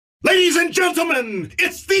Ladies and gentlemen,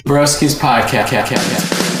 it's the Broski's Podcast.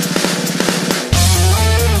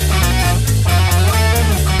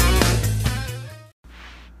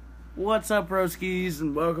 What's up, Broskis,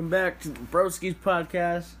 and welcome back to the Broskis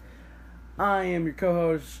Podcast. I am your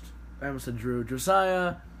co-host, I almost said Drew,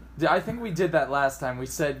 Josiah. I think we did that last time. You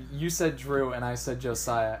said Drew and I said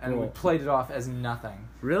Josiah, and we played it off as nothing.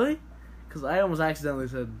 Really? Because I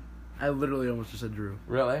literally almost just said Drew.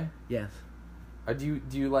 Really? Yes. Do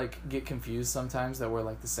you like get confused sometimes that we're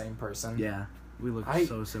like the same person? Yeah, we look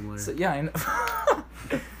so similar. Yeah, I know.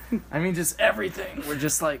 I mean, just everything. We're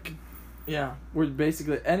just like, yeah, we're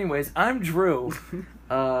basically. Anyways, I'm Drew.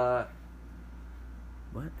 What?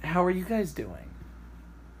 How are you guys doing?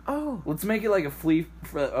 Oh, Let's make it like a free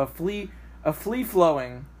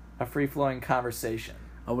flowing conversation.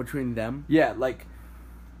 Oh, between them? Yeah, like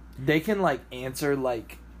they can like answer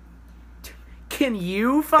like. Can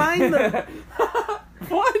you find the...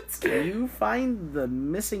 What? Can you find the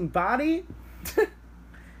missing body?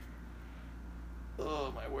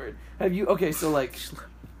 Oh, my word. Have you... Okay, so, like...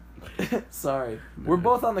 Sorry. We're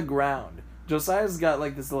both on the ground. Josiah's got,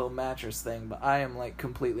 like, this little mattress thing, but I am, like,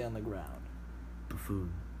 completely on the ground.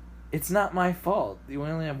 Buffoon. It's not my fault. You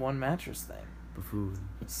only have one mattress thing. Buffoon.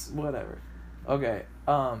 Whatever. Okay.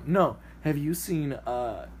 No. Have you seen,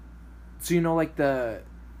 So, you know, like, the...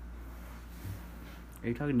 Are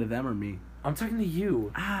you talking to them or me? I'm talking to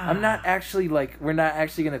you. I'm not actually, like... We're not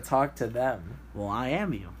actually going to talk to them. Well, I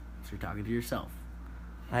am you. So you're talking to yourself.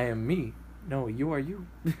 I am me. No, you are you.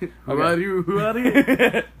 Who are you? Who are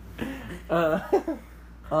you?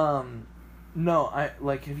 No,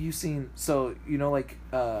 have you seen, so, you know, like,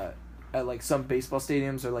 at, like, some baseball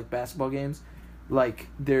stadiums or, like, basketball games, like,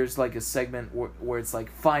 there's, like, a segment where it's,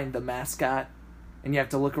 like, find the mascot, and you have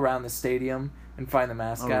to look around the stadium and find the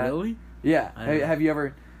mascot. Oh, really? Yeah. Have you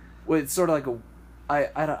ever, well, it's sort of like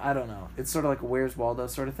I don't know. It's sort of like a Where's Waldo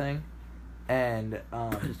sort of thing, and,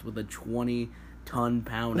 Just with a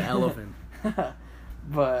 20-ton-pound elephant.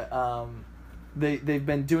 But, they've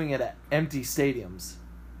been doing it at empty stadiums.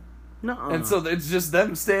 No. And so it's just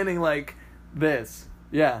them standing like this.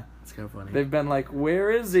 Yeah. It's kind of funny. They've been like,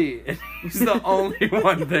 where is he? And he's the only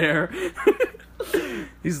one there.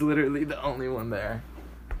 He's literally the only one there.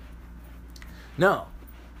 No.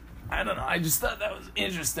 I don't know. I just thought that was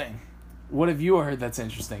interesting. What have you heard that's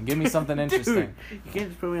interesting? Give me something interesting. Dude, you can't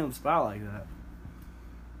just put me on the spot like that.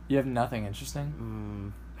 You have nothing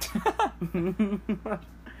interesting?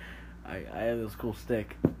 I have this cool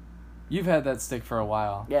stick. You've had that stick for a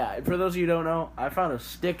while. Yeah, and for those of you who don't know, I found a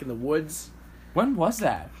stick in the woods. When was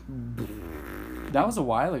that? That was a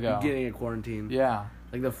while ago. Beginning of quarantine. Yeah.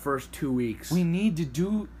 Like the first 2 weeks. We need to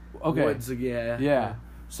do... Okay. Woods, yeah. Yeah.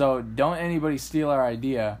 So don't anybody steal our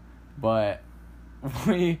idea, but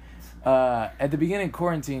we... at the beginning of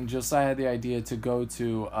quarantine, Josiah had the idea to go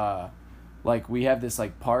to... like, we have this,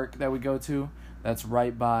 like, park that we go to that's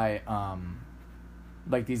right by...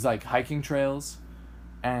 like, these, like, hiking trails.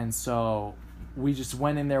 And so we just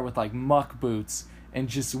went in there with, like, muck boots and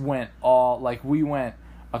just went we went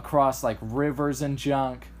across, like, rivers and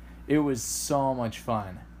junk. It was so much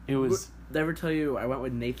fun. It was... Did I ever tell you I went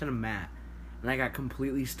with Nathan and Matt, and I got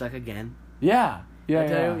completely stuck again? Yeah. Yeah,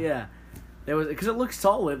 Did I tell you? Yeah. There was, because it looked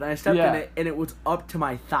solid, and I stepped in it, and it was up to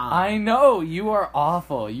my thigh. I know. You are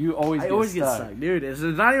awful. You always get stuck. Dude, it's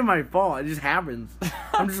not even my fault. It just happens.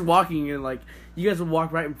 I'm just walking, and, like, you guys will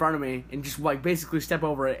walk right in front of me and just, like, basically step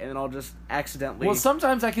over it, and then I'll just accidentally... Well,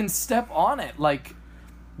 sometimes I can step on it, like...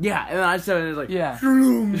 Yeah, and then I step in and it's like... Yeah.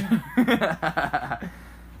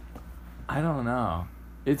 I don't know.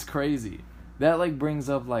 It's crazy. That, like, brings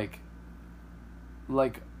up, like...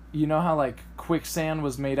 You know how, like, quicksand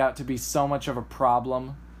was made out to be so much of a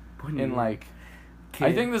problem in, like... Kid.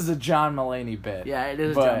 I think this is a John Mulaney bit. Yeah, it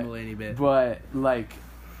is a John Mulaney bit. But, like...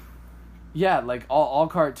 Yeah, like, all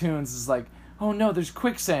cartoons is like... Oh no, there's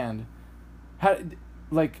quicksand. How,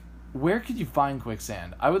 like, where could you find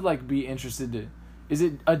quicksand? I would, like, be interested to... Is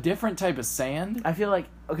it a different type of sand? I feel like,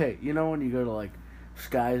 okay, you know when you go to, like,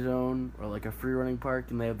 Sky Zone or, like, a free running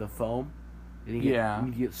park and they have the foam? And you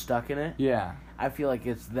get stuck in it? Yeah. I feel like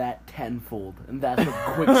it's that tenfold, and that's what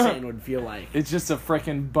quicksand would feel like. It's just a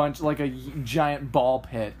frickin' bunch, like a giant ball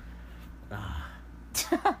pit. Those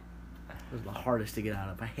are the hardest to get out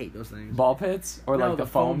of. I hate those things. Ball pits? Or, no, like, the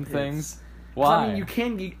foam things? Why?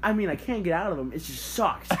 I mean, I can't get out of them. It just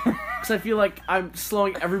sucks. Because I feel like I'm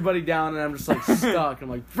slowing everybody down, and I'm just, like, stuck. I'm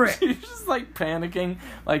like, frick. You're just, like, panicking,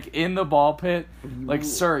 like, in the ball pit. Like,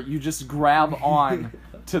 sir, you just grab on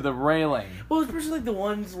to the railing. Well, especially, like, the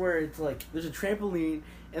ones where it's, like, there's a trampoline,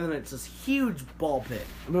 and then it's this huge ball pit.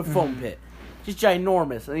 A foam pit. Just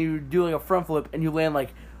ginormous. And you do, like, a front flip, and you land,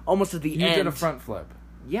 like, almost at the end. You did a front flip.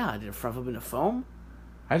 Yeah, I did a front flip into foam.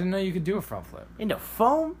 I didn't know you could do a front flip. Into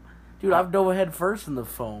foam? Dude, I've dove head first in the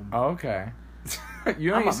foam. Oh, okay.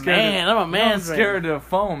 You I'm ain't a scared man. I'm a man. I'm scared of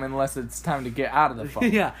foam unless it's time to get out of the foam.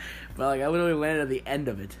 Yeah, but like I literally landed at the end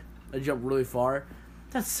of it. I jumped really far.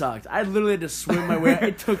 That sucked. I literally had to swim my way.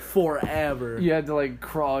 It took forever. You had to like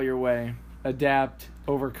crawl your way, adapt,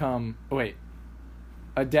 overcome. Wait,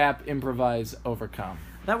 adapt, improvise, overcome.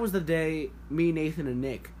 That was the day me, Nathan, and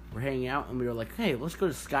Nick were hanging out, and we were like, "Hey, let's go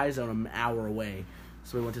to Sky Zone an hour away."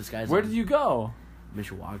 So we went to Sky Zone. Where did you go?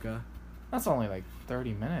 Mishawaka. That's only like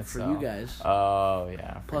 30 minutes For though. you guys. Oh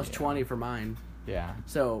yeah. Plus 20 for mine. Yeah.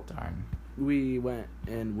 So darn. we went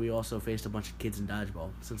and we also faced a bunch of kids in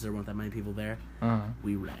dodgeball. Since there weren't that many people there,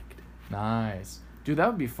 we wrecked. Nice. Dude, that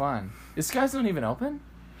would be fun. Is Sky Zone even open?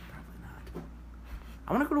 Probably not.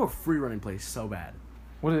 I want to go to a free running place so bad.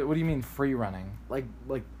 What do you mean free running? Like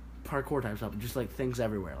parkour type stuff. Just like things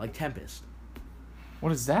everywhere. Like Tempest.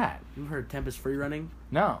 What is that? You've heard of Tempest free running?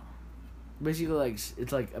 No. Basically, like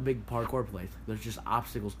it's like a big parkour place. There's just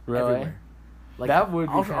obstacles Really? everywhere. Like That would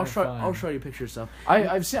be I'll kinda show fun. I'll show you pictures of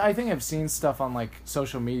stuff. I think I've seen stuff on like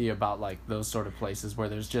social media about like those sort of places where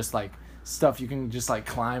there's just like stuff you can just like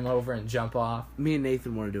climb over and jump off. Me and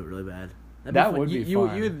Nathan want to do it really bad. That would be you,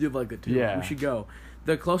 fun. You would like it too. Yeah. We should go.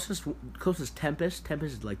 The closest Tempest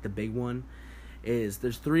is like the big one. There's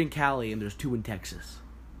 3 in Cali and there's 2 in Texas.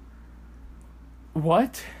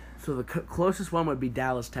 What? So the closest one would be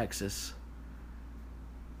Dallas, Texas.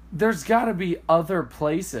 There's got to be other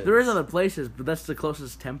places. There is other places, but that's the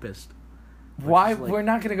closest Tempest. Why like- we're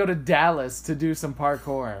not gonna go to Dallas to do some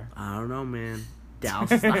parkour? I don't know, man.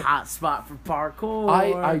 Dallas is the hot spot for parkour.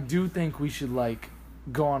 I do think we should like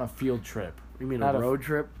go on a field trip. You mean Not a road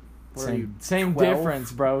trip? What are you, Same 12?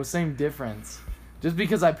 difference, bro. Same difference. Just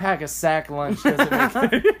because I pack a sack lunch doesn't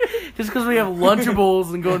make Just because we have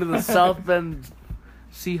Lunchables and go to the South Bend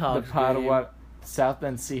Seahawks the pot of game. what? South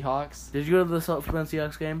Bend Seahawks? Did you go to the South Bend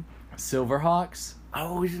Seahawks game? Silverhawks?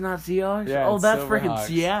 Oh, is it not Seahawks? Yeah, oh, it's that's freaking Silverhawks.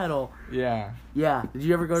 Seattle. Yeah. Yeah. Did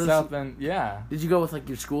you ever go to South Bend, yeah. Did you go with like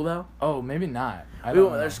your school though? Oh, maybe not. I We don't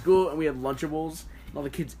went with know. our school and we had Lunchables. And all the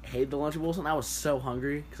kids hated the Lunchables, and I was so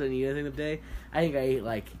hungry because I didn't eat anything that day. I think I ate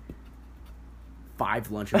like 5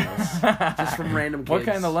 Lunchables just from random kids. What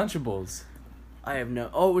kind of Lunchables? I have no.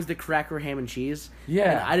 Oh, it was the cracker ham and cheese.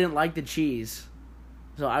 Yeah. And I didn't like the cheese,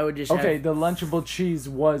 so I would just Okay, have, the Lunchable cheese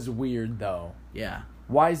was weird though. yeah.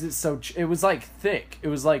 Why is it so... it was like thick. It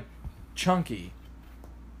was like chunky.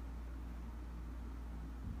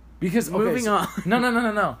 Because... okay, Moving on.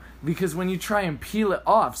 No. Because when you try and peel it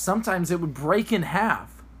off, sometimes it would break in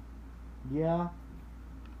half. Yeah.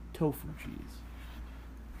 Tofu cheese.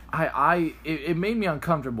 It made me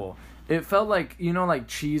uncomfortable. It felt like, you know, like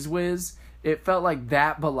Cheese Whiz? It felt like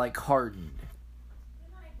that, but like hardened.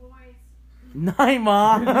 Night,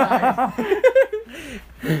 Ma.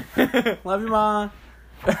 Love you, Ma.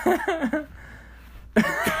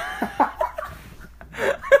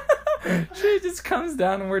 She just comes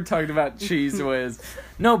down and we're talking about Cheese Whiz.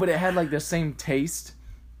 No, but it had like the same taste.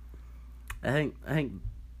 I think I don't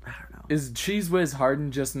know. Is Cheese Whiz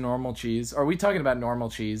hardened just normal cheese? Are we talking about normal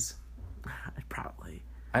cheese? Probably.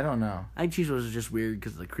 I don't know. I think Cheese Whiz is just weird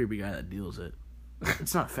because of the creepy guy that deals it.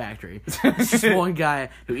 It's not a factory. It's just one guy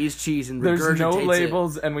who eats cheese and regurgitates There's no it.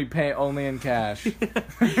 labels and we pay only in cash. he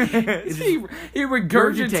Regurgitates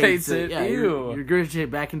regurgitates it. Yeah, Ew. you regurgitate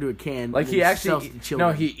it back into a can. Like and he then sells actually... to children.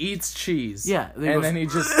 No, he eats cheese. Yeah. And then he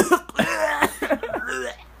just...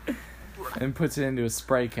 and puts it into a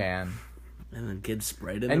spray can. And then kids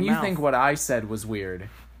spray it in And their you mouth. think what I said was weird.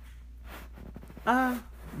 No.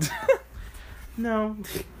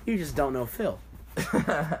 You just don't know Phil.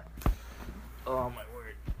 Oh my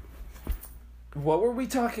word. What were we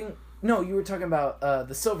talking? No, you were talking about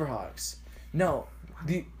the Silverhawks. No,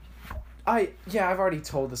 I've already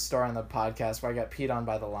told the story on the podcast where I got peed on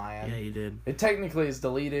by the lion. Yeah, you did. It technically is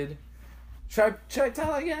deleted. Should I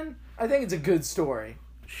tell it again? I think it's a good story.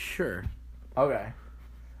 Sure. Okay.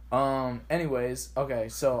 Anyways, okay,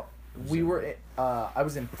 so we were I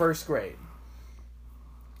was in first grade.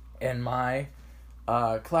 And my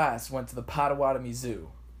class went to the Potawatomi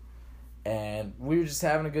Zoo. And we were just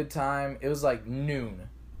having a good time. It was like noon.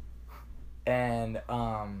 And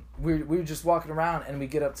we were just walking around and we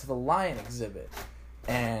get up to the lion exhibit.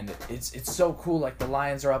 And it's so cool. Like the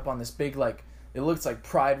lions are up on this big, like, it looks like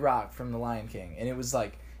Pride Rock from The Lion King. And it was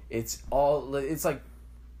like, it's like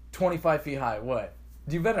 25 feet high. What?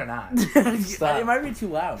 You better not. Stop. It might be too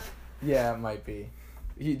loud. Yeah, it might be.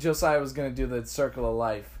 Josiah was going to do the Circle of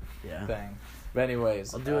Life thing. But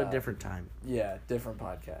anyways. I'll do it a different time. Yeah, different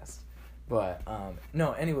podcast. But,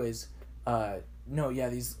 no, anyways,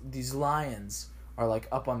 these lions are like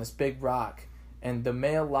up on this big rock, and the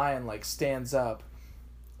male lion like stands up,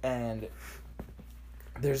 and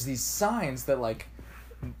there's these signs that like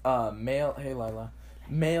male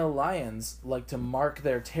lions like to mark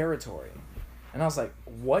their territory. And I was like,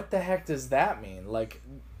 what the heck does that mean? Like,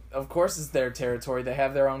 of course it's their territory. They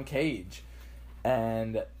have their own cage.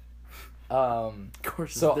 And Of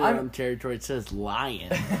course, it's their own territory. It says lion.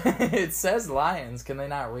 It says lions. Can they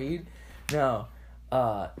not read? No.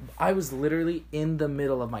 I was literally in the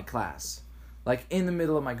middle of my class. Like, in the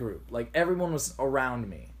middle of my group. Like, everyone was around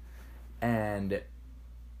me. And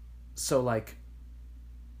so, like,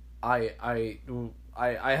 I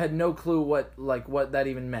had no clue what that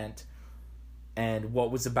even meant and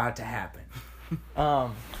what was about to happen.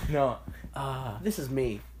 This is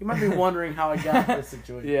me. You might be wondering how I got in this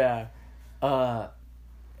situation. Yeah.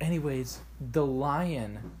 Anyways, the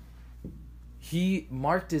lion, he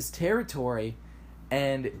marked his territory,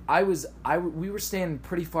 and we were standing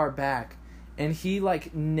pretty far back, and he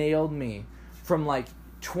like nailed me from like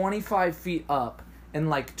 25 feet up and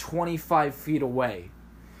like 25 feet away.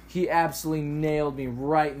 He absolutely nailed me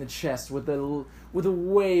right in the chest with a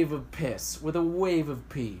wave of piss, with a wave of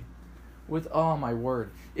pee. Oh my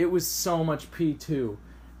word. It was so much pee too.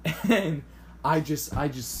 And I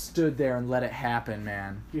just stood there and let it happen,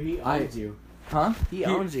 man. Dude, he owns you. Huh? He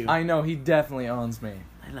owns you. I know, he definitely owns me.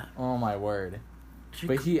 I know. Oh my word.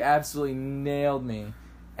 But he absolutely nailed me.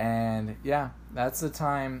 And yeah, that's the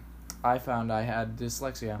time I found I had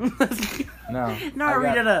dyslexia. No. I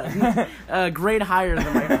rated a grade higher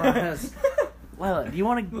than my friends. Lila, do you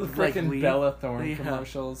want to freaking Bella Thorne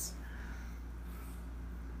commercials?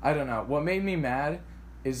 I don't know. What made me mad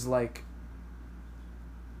is like,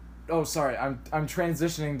 oh sorry, I'm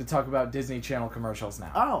transitioning to talk about Disney Channel commercials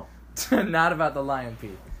now. Oh. Not about the Lion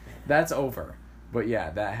Pete. That's over. But yeah,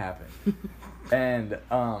 that happened. And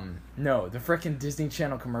no, the freaking Disney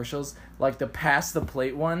Channel commercials, like the pass the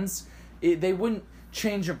plate ones, they wouldn't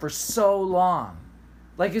change them for so long.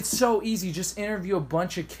 Like, it's so easy. Just interview a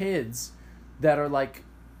bunch of kids that are like,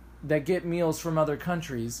 that get meals from other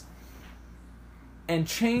countries and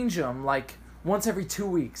change them like once every 2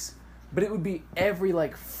 weeks. But it would be every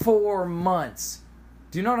like 4 months.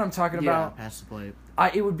 Do you know what I'm talking about? Yeah, pass the plate.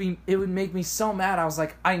 It would make me so mad. I was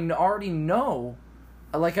like, I already know.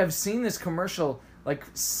 Like, I've seen this commercial like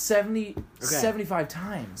 75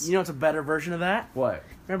 times. You know what's a better version of that? What?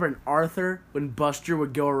 Remember in Arthur when Buster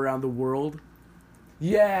would go around the world?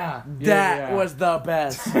 Yeah. That was the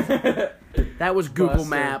best. That was Google Buster.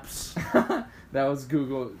 Maps. That was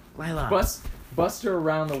Google. Lila. Buster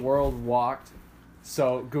around the world walked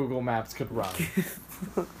so Google Maps could run.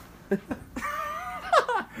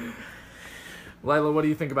 Lila, what do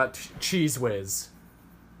you think about Cheese Whiz?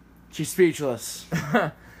 She's speechless.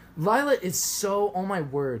 Lila is so, oh my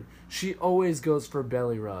word, she always goes for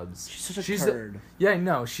belly rubs. She's such a turd. Yeah, I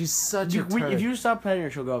know, she's such a turd. If you stop petting her,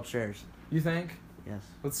 she'll go upstairs. You think? Yes.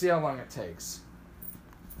 Let's see how long it takes.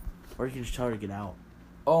 Or you can just tell her to get out.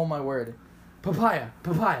 Oh my word. Papaya.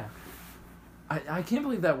 I can't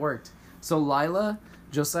believe that worked. So Lila,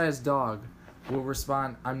 Josiah's dog, will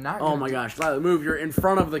respond, I'm not Oh my gosh, Lila, move, you're in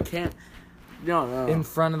front of the No. In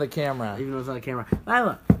front of the camera. Even though it's on the camera.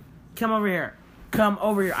 Lila, come over here. Come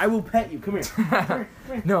over here. I will pet you. Come here. Come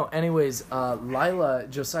here. No, anyways, Lila,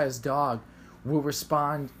 Josiah's dog, will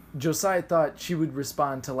respond. Josiah thought she would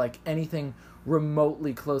respond to like anything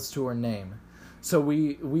remotely close to her name. So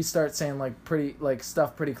we start saying like pretty like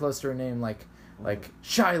stuff pretty close to her name, like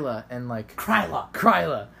Shyla and like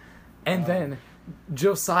Kryla. And then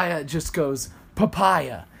Josiah just goes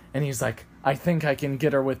papaya, and he's like, I think I can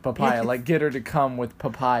get her with papaya, like get her to come with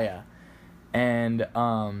papaya. And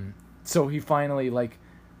so he finally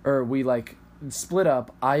we split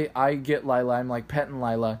up. I get Lila, I'm like petting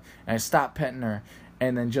Lila, and I stop petting her,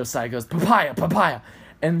 and then Josiah goes papaya,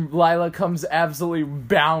 and Lila comes absolutely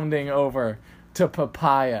bounding over to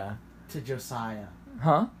papaya. To Josiah.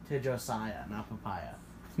 Huh? To Josiah, not papaya.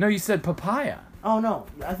 No, you said papaya. Oh no,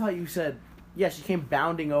 I thought you said, yeah, she came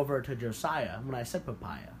bounding over to Josiah when I said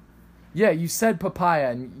papaya. Yeah, you said papaya,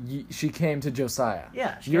 and she came to Josiah.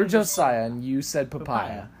 Yeah. You're Josiah, and you said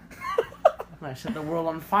papaya. I set the world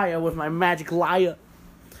on fire with my magic lyre.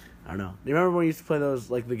 I don't know. Do you remember when we used to play those,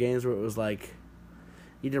 like, the games where it was like,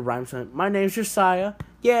 you did rhyme something, my name's Josiah,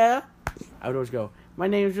 yeah. I would always go, my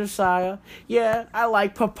name's Josiah, yeah, I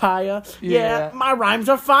like papaya, yeah, my rhymes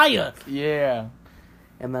are fire. Yeah.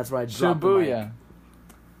 And that's why I dropped Shibuya.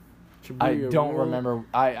 I don't world. remember.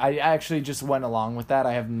 I actually just went along with that.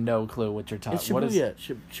 I have no clue what you're talking about. It's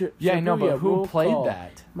Shibuya. What is... Yeah, I know, but who played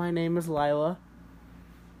that? My name is Lila.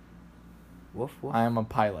 Woof, woof. I am a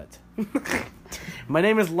pilot. My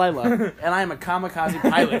name is Lila, and I am a kamikaze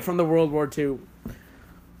pilot from the World War II.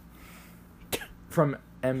 From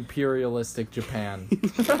imperialistic Japan.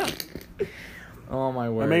 Oh, my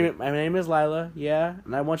word. My name is Lila, yeah,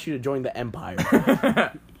 and I want you to join the Empire.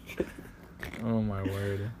 Oh, my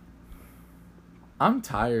word. I'm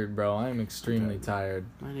tired, bro. I'm extremely tired.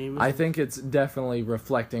 My name is... I think it's definitely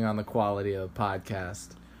reflecting on the quality of the podcast.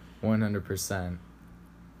 100%.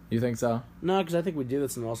 You think so? No, because I think we do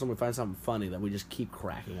this and also we find something funny that we just keep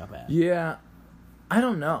cracking up at. Yeah. I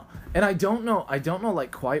don't know. And I don't know,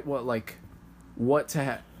 like, quite what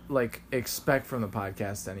to, expect from the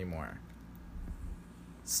podcast anymore.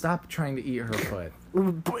 Stop trying to eat her foot.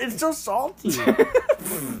 It's so salty.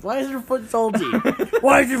 Why is your foot salty?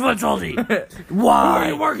 Why is your foot salty? Why? Who are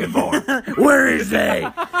you working for? Where is they?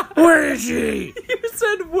 Where is she? You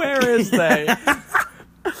said, where is they?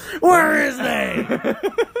 Where is they?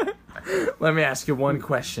 Let me ask you one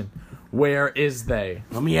question. Where is they?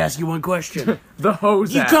 Let me ask you one question. The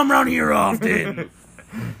hose You app. come around here often.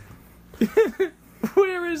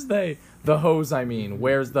 Where is they? The hose, I mean.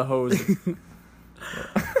 Where's the hose?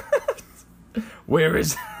 Where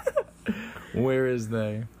is... Where is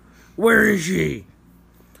they? Where is she?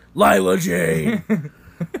 Lila Jane.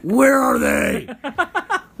 Where are they?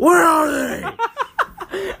 Where are they?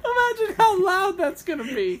 Imagine how loud that's gonna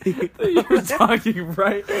be. You're talking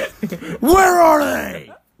right. Where are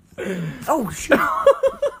they? Oh, shit.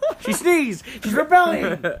 She sneezed. She's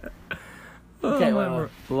rebelling. Okay, Lila.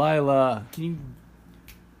 Lila. Can you...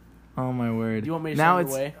 Oh, my word. Do you want me to now send her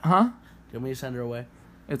it's, away? Huh? Do you want me to send her away?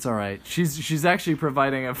 It's all right. She's actually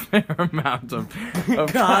providing a fair amount of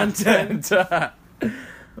Content.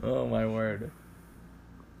 Oh, my word.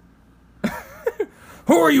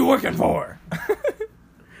 Who are you working for?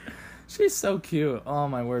 She's so cute. Oh,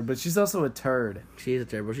 my word. But she's also a turd. She's a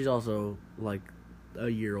terrible. She's also, like, a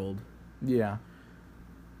year old. Yeah.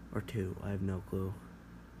 Or 2. I have no clue.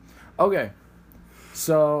 Okay.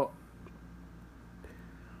 So,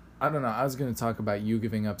 I don't know. I was going to talk about you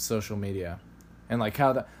giving up social media. And, like,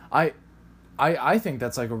 how that... I think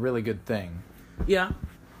that's, like, a really good thing. Yeah.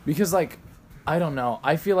 Because, like, I don't know.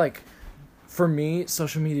 I feel like, for me,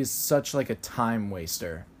 social media is such, like, a time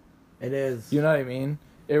waster. It is. You know what I mean?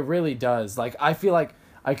 It really does. Like, I feel like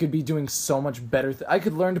I could be doing so much better. I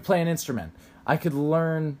could learn to play an instrument. I could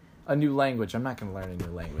learn a new language. I'm not going to learn a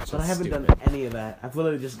new language. But I haven't stupid. done any of that. I've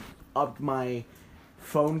literally just upped my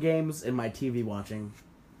phone games and my TV watching.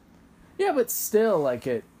 Yeah, but still, like,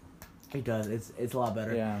 it... It does. It's a lot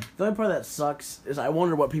better. Yeah. The only part that sucks is I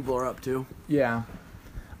wonder what people are up to. Yeah.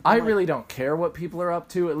 I really don't care what people are up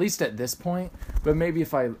to, at least at this point. But maybe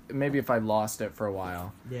if I lost it for a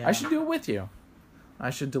while, Yeah. I should do it with you. I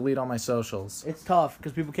should delete all my socials. It's tough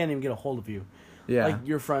because people can't even get a hold of you. Yeah. Like,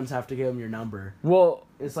 your friends have to give them your number. Well,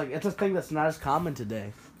 It's like, it's a thing that's not as common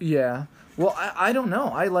today. yeah. Well, I don't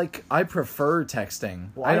know. I prefer texting.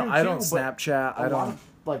 Well, I I don't do I don't too, but Snapchat. I don't.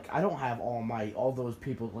 I don't have all those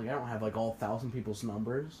people. Like, I don't have, like, all 1,000 people's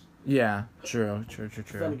numbers. Yeah. True.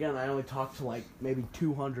 Then again, I only talk to, like, maybe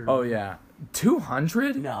 200. Oh yeah.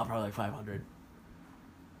 200? No, probably like 500.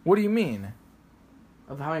 What do you mean?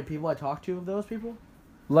 Of how many people I talk to of those people?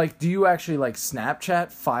 Like, do you actually like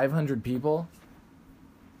Snapchat 500 people?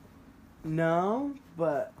 No,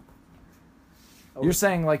 but... You're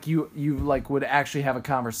saying like you like would actually have a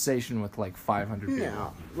conversation with like 500 people?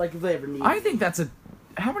 No. Like, if they ever need... I think that's a...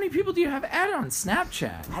 How many people do you have added on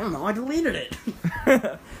Snapchat? I don't know, I deleted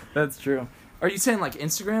it. That's true. Are you saying like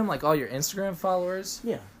Instagram? Like all your Instagram followers?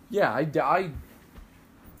 Yeah. Yeah, I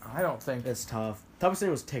don't think... It's tough. Toughest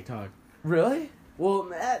thing was TikTok. Really?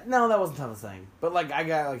 Well, no, that wasn't the toughest thing. But, like, I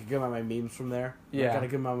got, like, a good amount of my memes from there. Yeah. I got a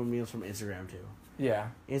good amount of memes from Instagram, too. Yeah.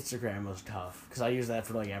 Instagram was tough, because I use that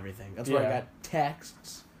for, like, everything. That's where I Yeah. got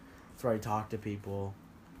texts. That's where I talk to people.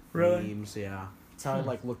 Really? Memes, yeah. That's how I,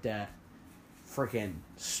 like, looked at freaking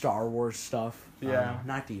Star Wars stuff. Yeah.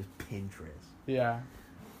 Not to use Pinterest. Yeah.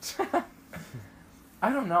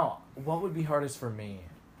 I don't know. What would be hardest for me?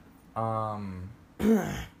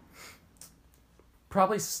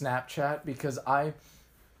 Probably Snapchat, because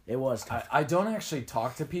It was tough. I don't actually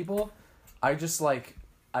talk to people. I just like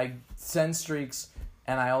I send streaks,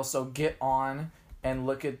 and I also get on and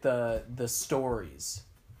look at the stories.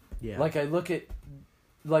 Yeah. Like I look at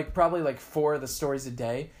like probably like 4 of the stories a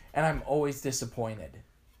day, and I'm always disappointed.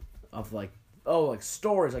 Of, like, like,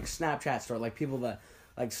 stories, like, Snapchat stories, like, people that,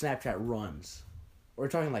 like, Snapchat runs. We're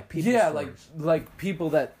talking, like, people stories. like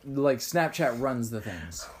people that like Snapchat runs the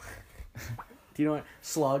things. Do you know what?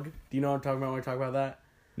 Slug? Do you know what I'm talking about when we talk about that?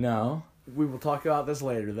 No. We will talk about this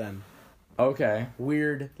later then. Okay.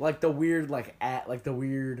 Weird, like the weird, like the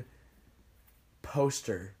weird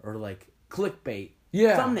poster or like clickbait.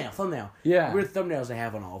 Yeah. Thumbnail. Yeah. Weird thumbnails they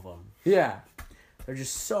have on all of them. Yeah. They're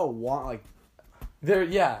just so like. They're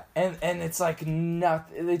and it's like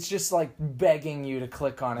nothing. It's just like begging you to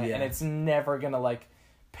click on it, and it's never gonna like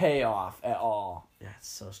pay off at all. Yeah, it's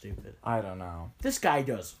so stupid. I don't know. This guy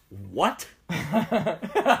does what?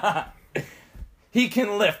 He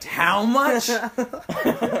can lift how much?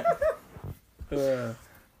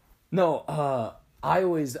 No, I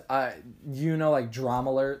always like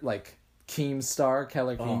Drama Alert, like Keemstar,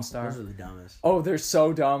 Keller Keemstar. Those are the dumbest. Oh, they're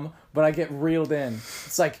so dumb, but I get reeled in.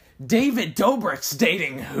 It's like, David Dobrik's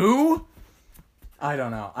dating who? I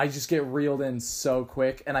don't know. I just get reeled in so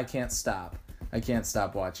quick, and I can't stop. I can't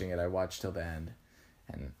stop watching it. I watch till the end,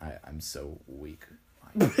 and I'm so weak.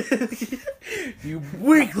 You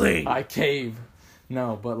weakling! I cave.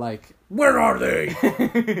 No, but like... Where are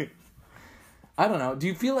they? I don't know. Do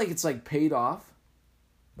you feel like it's like paid off?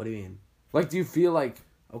 What do you mean? Like, do you feel like...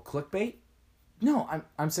 Oh, clickbait? No,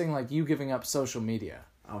 I'm saying like you giving up social media.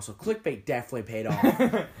 Oh, so clickbait definitely paid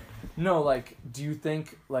off. No, like, do you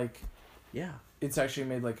think like... Yeah. It's actually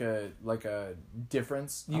made like a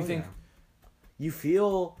difference? Do you think... Yeah. You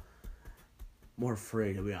feel more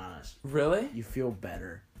free, to be honest. Really? You feel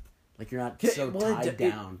better. Like you're not so tied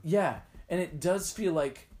down. Yeah, and it does feel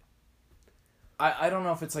like... I don't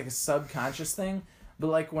know if it's like a subconscious thing, but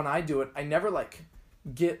like when I do it, I never like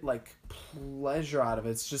get like pleasure out of it.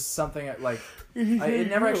 It's just something like it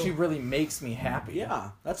never actually really makes me happy. Yeah,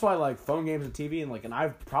 that's why I like phone games and TV, and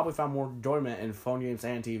I've probably found more enjoyment in phone games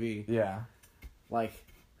and TV. Yeah. Like,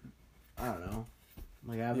 I don't know,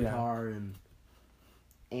 like Avatar and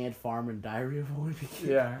Ant Farm and Diary of a Wimpy Kid.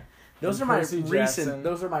 Yeah. Those and are Percy my Jackson. recent.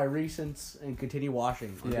 Those are my recents, and continue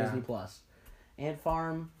watching on Disney Plus. Ant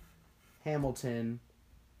Farm, Hamilton.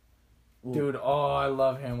 Ooh. Dude, I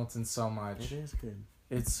love Hamilton so much. It is good.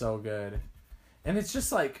 It's so good. And it's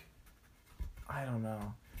just like, I don't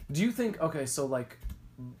know. Do you think, okay, so like,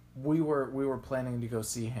 we were planning to go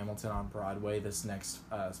see Hamilton on Broadway this next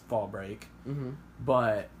fall break. Mm-hmm.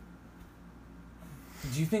 But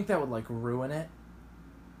do you think that would like ruin it?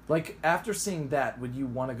 Like, after seeing that, would you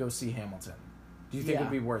want to go see Hamilton? Do you think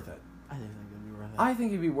it'd be worth it? I think it'd be worth it. I think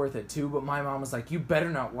it'd be worth it too, but my mom was like, you better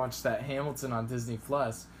not watch that Hamilton on Disney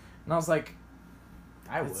Plus. And I was like,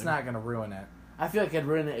 it's not going to ruin it. I feel like it'd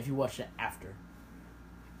ruin it if you watched it after.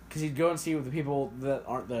 Because you'd go and see with the people that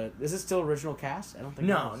aren't the... Is it still original cast? I don't think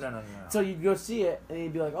No. So you'd go see it, and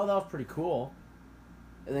you'd be like, oh, that was pretty cool.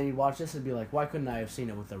 And then you'd watch this and be like, why couldn't I have seen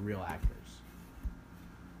it with the real actors?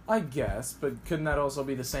 I guess, but couldn't that also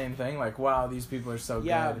be the same thing? Like, wow, these people are so good.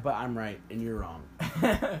 Yeah, but I'm right, and you're wrong.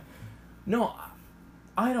 No,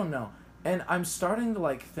 I don't know. And I'm starting to,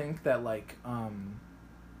 like, think that, like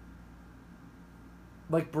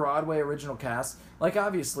Broadway original cast, like,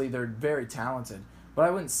 obviously they're very talented, but I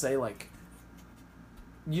wouldn't say, like,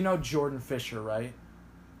 you know Jordan Fisher, right?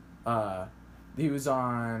 He was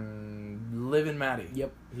on Liv and Maddie.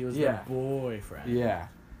 Yep, he was their boyfriend. Yeah.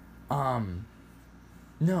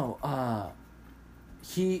 No,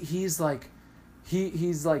 he's like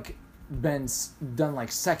been done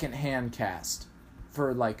like secondhand cast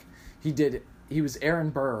for like he was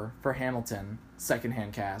Aaron Burr for Hamilton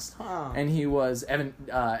secondhand cast, and he was Evan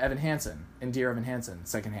Hansen in Dear Evan Hansen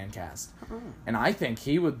secondhand cast, and I think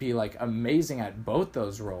he would be like amazing at both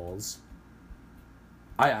those roles.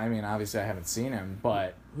 I mean obviously I haven't seen him,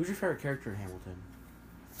 but who's your favorite character in Hamilton?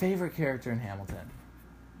 Favorite character in Hamilton?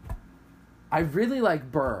 I really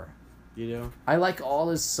like Burr. You do? I like all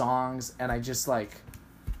his songs, and I just like...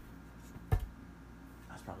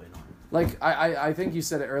 That's probably annoying. Like, I think you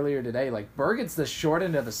said it earlier today, like, Burr gets the short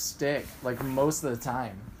end of the stick, like, most of the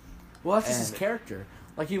time. Well, that's just his character.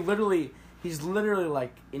 Like, he's literally,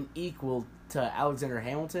 like, an equal to Alexander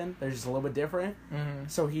Hamilton. They're just a little bit different. Mm-hmm.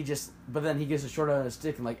 So but then he gets the short end of the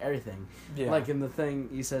stick in, like, everything. Yeah. Like, in the thing,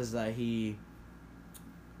 he says that they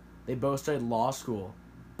both started law school,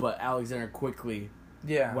 but Alexander quickly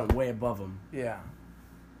went way above him. Yeah.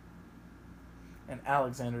 And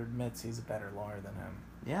Alexander admits he's a better lawyer than him.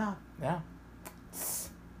 Yeah. Yeah.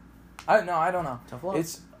 I don't know. Tough luck.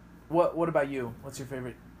 It's what about you? What's your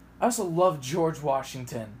favorite? I also love George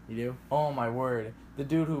Washington. You do? Oh my word. The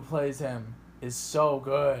dude who plays him is so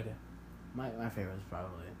good. My favorite is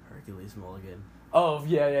probably Hercules Mulligan. Oh,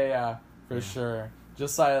 yeah. For sure.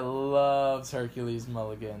 Josiah loves Hercules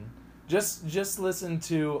Mulligan. Just listen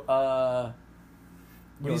to what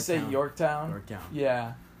do you say, Yorktown? Yorktown.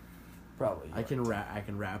 Yeah. Probably. Yorktown. I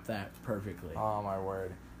can rap that perfectly. Oh my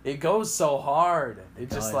word. It goes so hard. It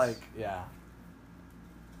just like, yeah.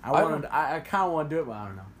 I kind of want to do it, but I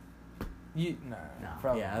don't know. No. No.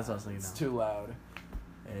 Probably yeah, that's what I was thinking. It's too loud.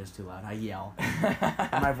 It is too loud. I yell.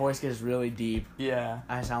 And my voice gets really deep. Yeah.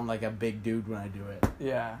 I sound like a big dude when I do it.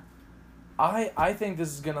 Yeah. I think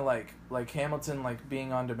this is gonna like Hamilton like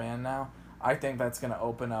being on demand now. I think that's gonna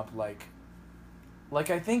open up like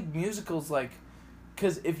I think musicals like,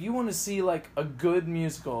 cause if you want to see like a good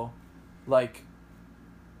musical, like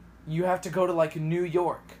you have to go to like New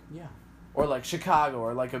York. Yeah. Or like Chicago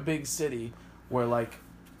or like a big city where like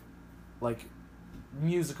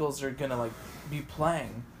musicals are gonna like be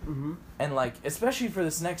playing. Mm-hmm. And like especially for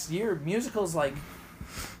this next year, musicals like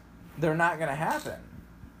they're not gonna happen.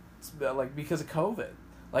 Like because of COVID.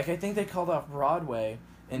 Like I think they called off Broadway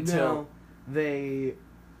until they're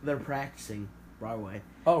practicing Broadway.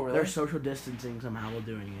 Oh really? They're social distancing somehow while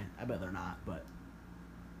doing it. I bet they're not, but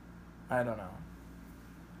I don't know.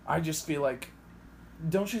 I just feel like,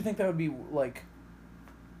 don't you think that would be like,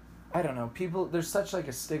 I don't know, people, there's such like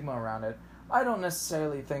a stigma around it. I don't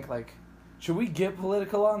necessarily think like, should we get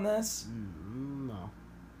political on this? No.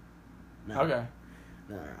 Okay.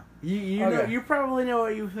 No. You Okay. know, you probably know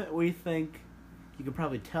what we think. You can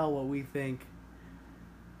probably tell what we think.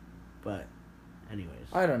 But, anyways.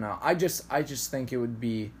 I don't know. I just think it would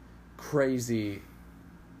be crazy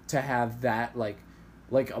to have that like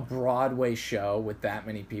a Broadway show with that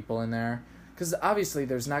many people in there. Because obviously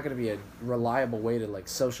there's not going to be a reliable way to like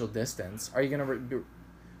social distance. Are you going to...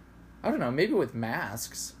 I don't know. Maybe with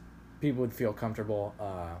masks, people would feel comfortable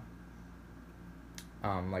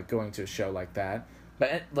like going to a show like that.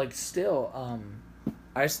 But like still,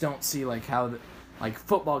 I just don't see like how like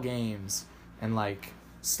football games and like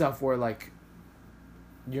stuff where like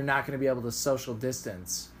you're not going to be able to social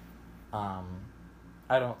distance. I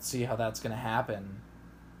don't see how that's going to happen.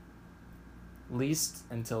 At least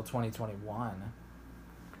until 2021.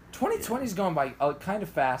 2020 is going by kind of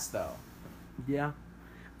fast though. Yeah.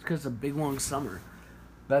 It's because it's a big long summer.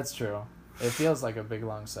 That's true. It feels like a big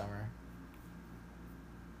long summer.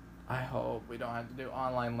 I hope we don't have to do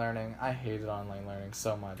online learning. I hated online learning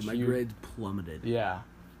so much. My grades plummeted. Yeah.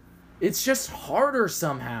 It's just harder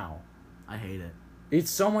somehow. I hate it. It's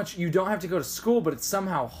so much... You don't have to go to school, but it's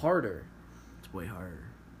somehow harder. It's way harder.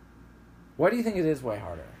 Why do you think it is way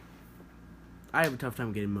harder? I have a tough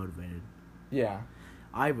time getting motivated. Yeah.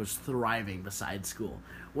 I was thriving besides school.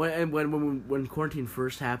 When quarantine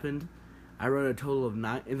first happened, I wrote a total of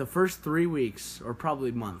 9... In the first 3 weeks, or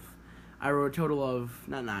probably month, I wrote a total of...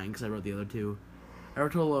 Not 9, because I wrote the other 2. I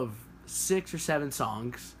wrote a total of 6 or 7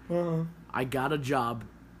 songs. Uh-huh. I got a job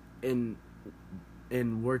and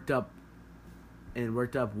worked up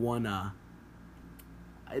one... not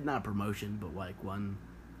a promotion, but like one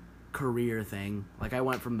career thing. Like I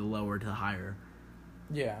went from the lower to the higher.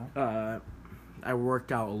 Yeah. I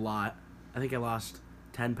worked out a lot. I think I lost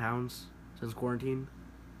 10 pounds since quarantine.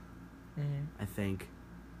 Mm-hmm. I think.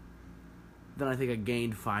 Then I think I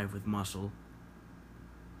gained 5 with muscle.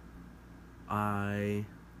 I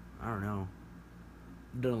don't know.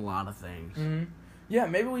 I've done a lot of things. Mm-hmm. Yeah,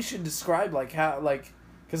 maybe we should describe like how like,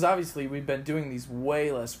 because obviously we've been doing these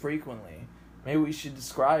way less frequently. Maybe we should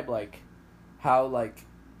describe like how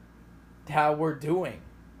we're doing.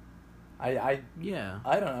 I don't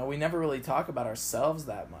know. We never really talk about ourselves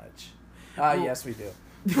that much. Yes, we do.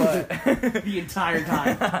 But the entire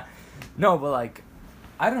time. No, but like,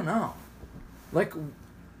 I don't know. Like,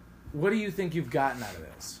 what do you think you've gotten out of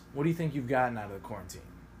this? What do you think you've gotten out of the quarantine?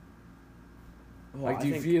 Well, like, do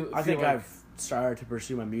you feel? I think like... I've started to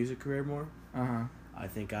pursue my music career more. Uh-huh. I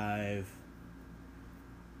think I've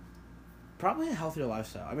probably a healthier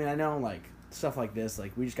lifestyle. I mean, I know like stuff like this,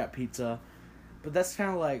 like we just got pizza, but that's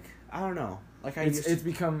kind of like I don't know. Like it's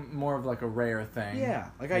become more of like a rare thing. Yeah,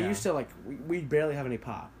 like I used to like we barely have any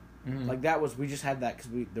pop. Mm-hmm. Like that was we just had that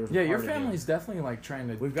because there was. Yeah, your family's definitely like trying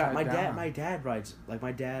to. We've got my dad. My dad rides like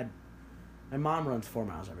my dad. My mom runs 4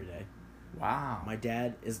 miles every day. Wow. My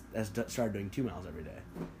dad has started doing 2 miles every day.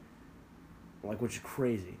 Like, which is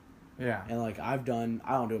crazy. Yeah. And like I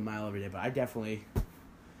don't do a mile every day, but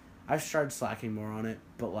I've started slacking more on it.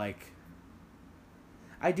 But like,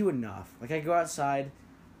 I do enough. Like I go outside,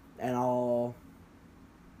 and I'm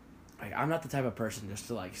not the type of person just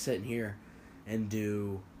to like sit in here, and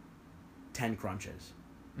do 10 crunches.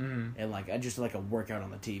 Mm-hmm. And like I just like a workout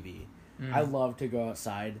on the TV. Mm-hmm. I love to go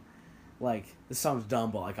outside. Like this sounds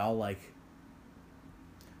dumb, but like I'll like.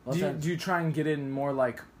 Do you try and get it in more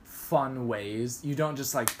like fun ways? You don't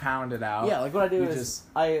just like pound it out. Yeah, like what I do is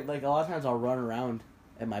I like a lot of times I'll run around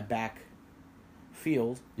at my back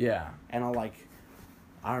field. Yeah. And I'll like,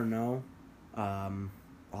 I don't know, I'll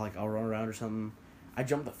run around or something. I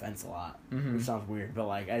jump the fence a lot, which sounds weird, but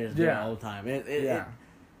like I just do it all the time. It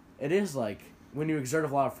is like when you exert a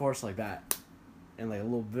lot of force like that, and like a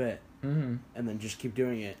little bit, and then just keep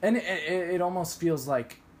doing it. And it almost feels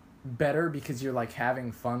like better because you're like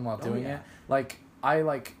having fun while doing it. Like I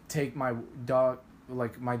like take my dog on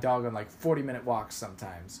like 40-minute walks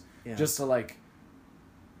sometimes, just to like.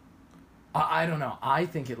 I don't know. I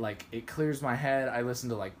think it clears my head. I listen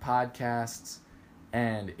to like podcasts,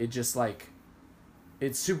 and it just like,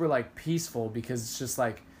 it's super like peaceful because it's just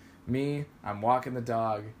like me. I'm walking the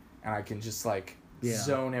dog, and I can just like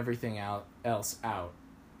zone everything else out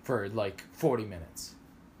for like 40 minutes.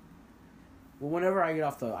 Well, whenever I get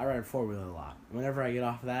off I ride a 4-wheeler a lot. Whenever I get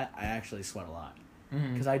off of that, I actually sweat a lot.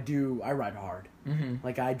 Because I ride hard.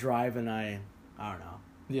 Like, I drive and I don't know.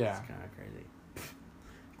 Yeah. It's kind of crazy.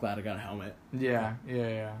 Glad I got a helmet. Yeah.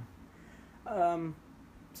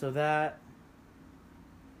 So that,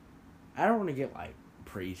 I don't want to get, like,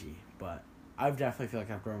 preachy, but I definitely feel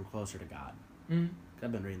like I've grown closer to God.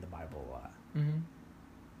 I've been reading the Bible a lot.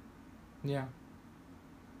 Yeah.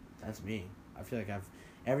 That's me. I feel like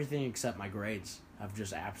everything except my grades have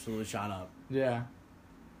just absolutely shot up. Yeah.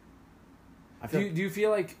 Do you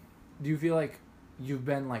feel like you've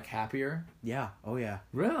been like happier? Yeah. Oh yeah.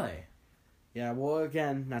 Really? Yeah. Well,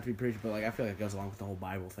 again, not to be preachy, but like I feel like it goes along with the whole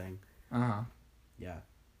Bible thing. Yeah.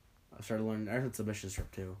 I started learning ever since the mission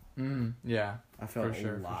trip too. Yeah. I felt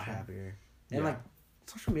a lot happier. And like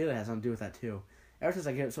social media has something to do with that too. Ever since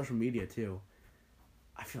I get social media too,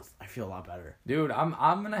 I feel a lot better. Dude, I'm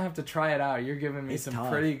gonna have to try it out. You're giving me some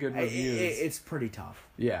pretty good reviews. It's pretty tough.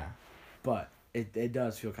 Yeah. But it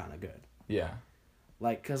does feel kind of good. Yeah.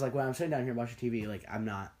 Like, cause like when I'm sitting down here watching TV, like I'm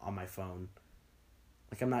not on my phone.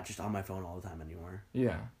 Like I'm not just on my phone all the time anymore.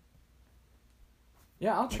 Yeah.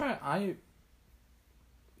 Yeah, I'll try.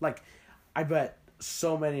 I bet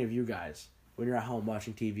so many of you guys, when you're at home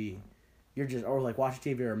watching TV, you're just, or like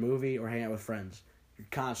watching TV or a movie or hanging out with friends, you're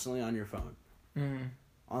constantly on your phone.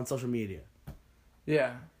 On social media.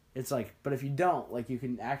 Yeah. It's like, but if you don't, like, you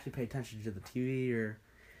can actually pay attention to the TV or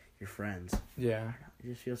your friends. Yeah.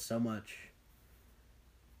 You just feel so much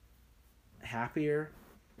happier,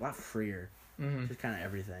 a lot freer. Just kind of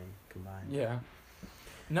everything combined. Yeah.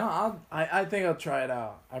 No, I think I'll try it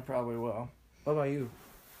out. I probably will. What about you?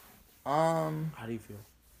 How do you feel?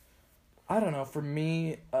 I don't know. For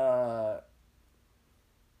me, I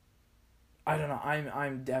don't know.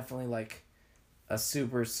 I'm definitely like a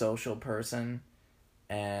super social person,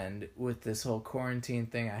 and with this whole quarantine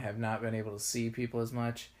thing, I have not been able to see people as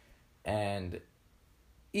much, and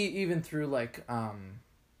even through like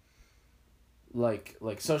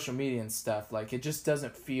social media and stuff, like it just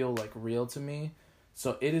doesn't feel like real to me.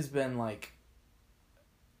 So it has been like,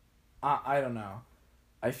 I don't know.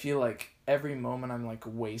 I feel like every moment I'm like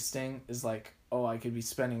wasting is like, oh, I could be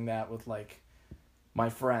spending that with like my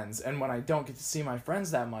friends. And when I don't get to see my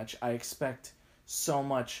friends that much, I expect so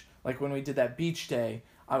much. Like when we did that beach day,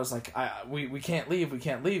 I was like, we can't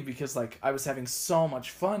leave because like I was having so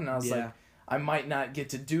much fun, and I was like, I might not get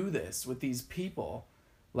to do this with these people,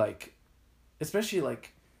 like especially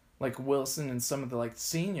like Wilson and some of the like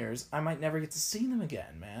seniors. I might never get to see them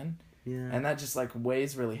again, man. Yeah. And that just like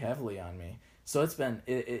weighs really heavily on me. So it's been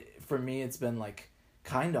for me, it's been like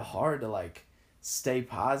kind of hard to like stay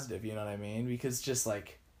positive, you know what I mean? Because just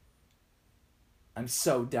like I'm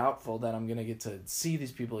so doubtful that I'm gonna get to see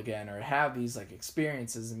these people again or have these like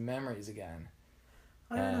experiences and memories again.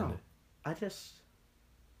 I don't know.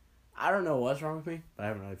 I don't know what's wrong with me, but I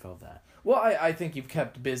haven't really felt that. Well, I think you've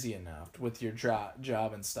kept busy enough with your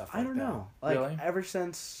job and stuff like that. I don't know. Like, really? Ever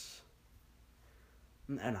since...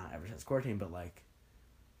 Not ever since quarantine, but like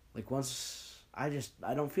once... I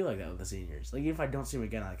don't feel like that with the seniors. Like, if I don't see them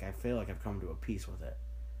again, like, I feel like I've come to a peace with it.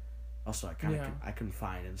 Also, I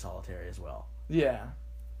confine in solitary as well. Yeah.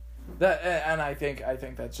 That, and I think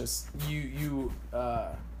that's just... You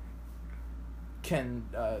can,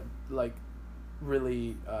 like...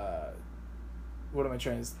 really what am I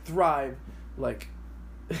trying to say? Thrive like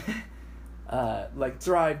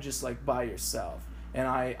thrive just like by yourself, and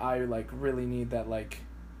I like really need that like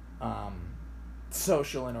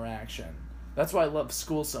social interaction. That's why I love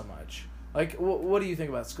school so much. Like what do you think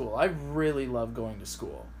about school? I really love going to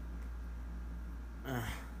school.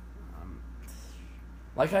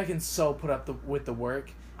 Like I can so put up with the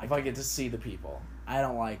work if I get to see the people. I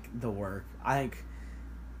don't like the work. I think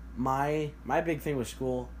my big thing with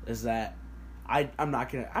school is that I'm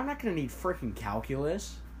not gonna need freaking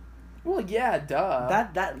calculus. Well, yeah, duh.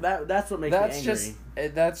 That's what makes me angry.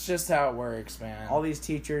 That's just how it works, man. All these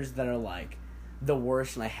teachers that are like the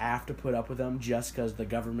worst, and I have to put up with them just because the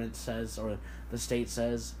government says or the state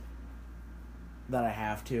says that I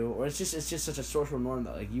have to, or it's just such a social norm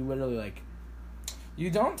that like you literally like. You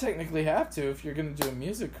don't technically have to if you're gonna do a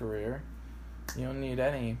music career. You don't need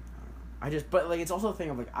any But like it's also a thing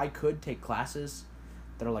of like I could take classes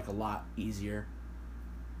that are like a lot easier.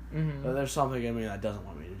 Mm-hmm. But there's something in me that doesn't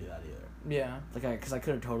want me to do that either. Yeah. Like because I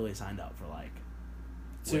could have totally signed up for like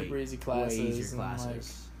super easy classes, way easier classes, and,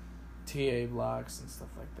 like, TA blocks and stuff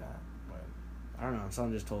like that. But I don't know.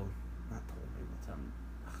 Someone just not told me, but something.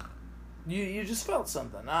 You just felt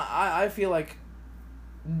something. I feel like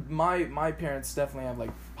my parents definitely have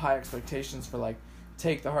like high expectations for like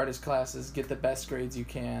take the hardest classes, get the best grades you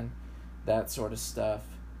can, that sort of stuff.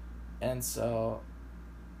 And so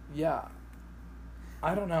yeah,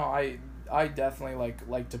 I don't know. I definitely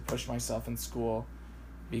like to push myself in school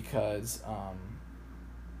because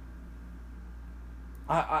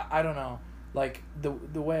I don't know. Like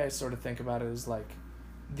the way I sort of think about it is like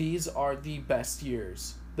these are the best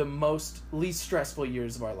years, the least stressful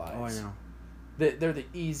years of our lives. Oh, I know. They're the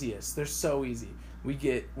easiest. They're so easy.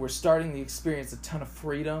 We're starting to experience a ton of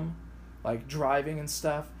freedom, like driving and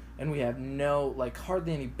stuff, and we have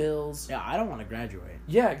hardly any bills. Yeah, I don't want to graduate.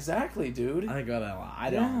 Yeah, exactly, dude. I think about that a lot. I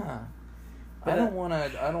don't. Yeah. I don't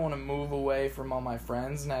want to move away from all my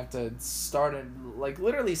friends and have to start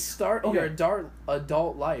your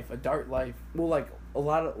adult life. Well, like a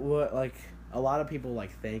lot of people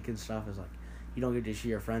like think and stuff is like you don't get to see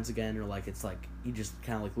your friends again, or like it's like you just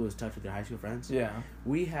kind of like lose touch with your high school friends. Yeah.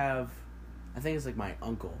 We have, I think it's like my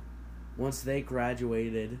uncle. Once they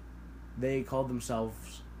graduated, they called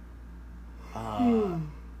themselves, I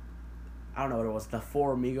don't know what it was, the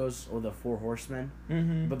Four Amigos or the Four Horsemen.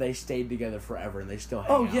 Mm-hmm. But they stayed together forever and they still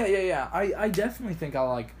hang out. Yeah. I definitely think I'll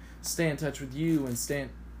like stay in touch with you and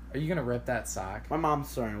Are you gonna rip that sock? My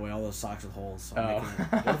mom's throwing away all those socks with holes. So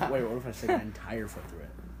what if I stick my entire foot through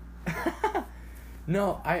it?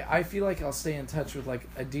 No, I feel like I'll stay in touch with like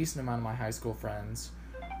a decent amount of my high school friends.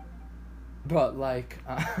 But like,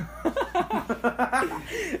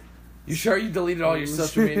 you sure you deleted all your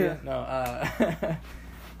social media? No.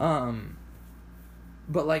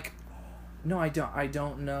 But like, no, I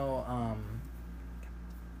don't know.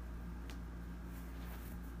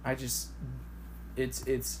 I just,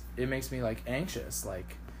 it makes me like anxious,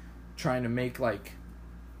 like trying to make like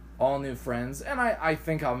all new friends, and I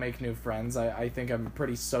think I'll make new friends. I think I'm a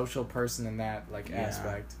pretty social person in that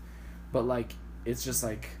aspect, but like it's just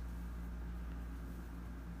like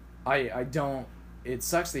I don't. It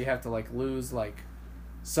sucks that you have to like lose like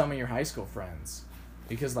some of your high school friends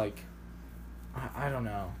because like I don't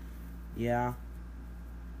know. Yeah.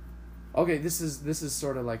 Okay, this is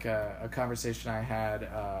sort of like a conversation I had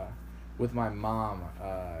with my mom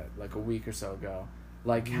like a week or so ago.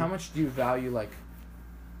 Like, how much do you value like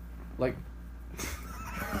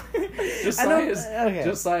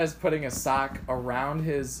Josiah's putting a sock around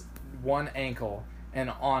his one ankle and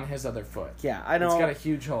on his other foot. Yeah, I know. It's got a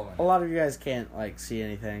huge hole in it. A lot of you guys can't like see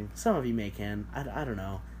anything. Some of you may can. I don't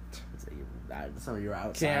know. Some of you are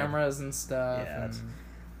outside. Cameras and stuff. Yeah. And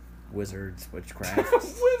wizards, witchcraft,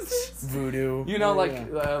 wizards, voodoo. You know, like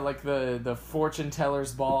the fortune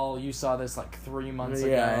teller's ball. You saw this like 3 months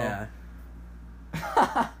ago. Yeah.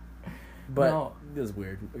 But no, it was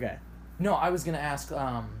weird. Okay. No, I was gonna ask,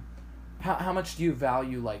 how much do you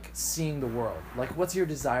value like seeing the world? Like, what's your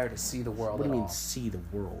desire to see the world? What do you mean all? see the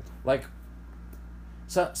world? Like,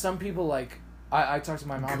 some people like I talked to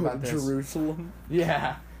my mom about this. Jerusalem.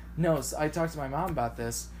 Yeah. No, I talked to my mom about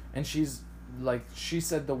this, and she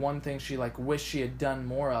said the one thing she like wished she had done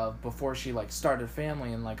more of before she like started a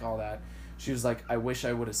family and like all that. She was like, I wish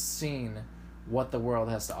I would have seen what the world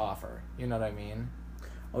has to offer. You know what I mean?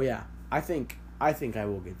 Oh yeah, I think I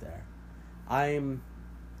will get there. I don't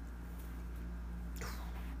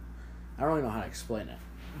really know how to explain it,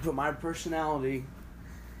 but my personality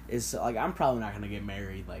is like I'm probably not gonna get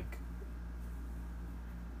married like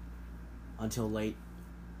until late,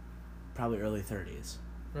 probably early 30s.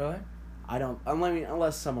 Really? I don't.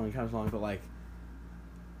 Unless someone comes along, but like,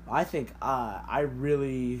 I think I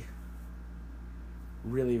really,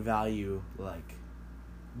 really value like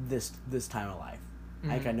this time of life.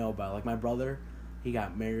 Mm-hmm. I think I know about it. Like my brother, he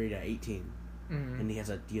got married at 18, mm-hmm. and he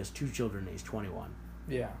has 2 children. And he's 21.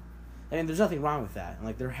 Yeah. I mean, there's nothing wrong with that, and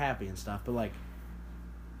like they're happy and stuff. But like,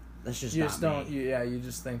 that's just you not just don't. me. You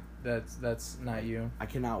just think that's not you. I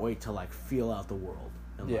cannot wait to like feel out the world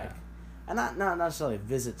and Yeah. like. And not necessarily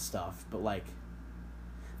visit stuff, but like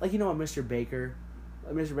you know what Mr. Baker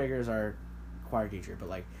is our choir teacher, but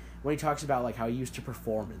like when he talks about like how he used to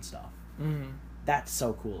perform and stuff, Mm-hmm. that's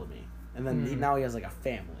so cool to me. And then now he has like a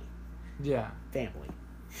family. Yeah. Family.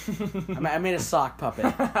 I made a sock puppet.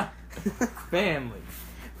 Family.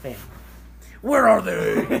 Where are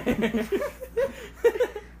they?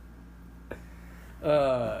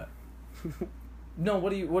 No,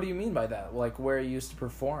 what do you mean by that? Like where he used to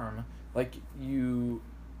perform? Like, you...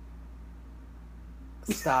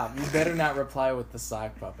 Stop. You better not reply with the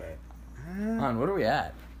sock puppet. On, what are we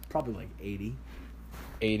at? Probably like 80.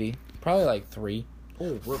 80. Probably like 3.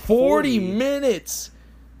 Oh, we're 40 minutes!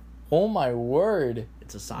 Oh my word.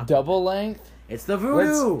 It's a sock Double length? It's the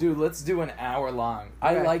voodoo! Let's do an hour long.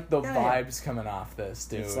 I Okay. like the Yeah, vibes coming off this,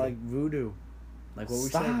 dude. It's like voodoo. Like what we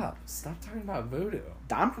said. Stop talking about voodoo.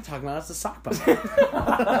 I'm not talking about it. It's the sock puppet.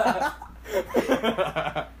 The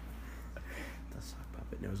sock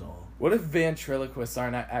puppet knows all. What if ventriloquists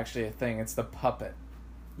aren't actually a thing? It's the puppet.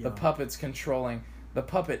 Yo, The puppet's controlling. The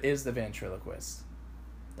puppet is the ventriloquist.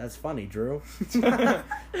 That's funny, Drew.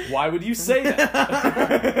 Why would you say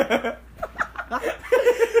that?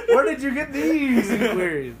 Where did you get these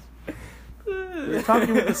inquiries? You're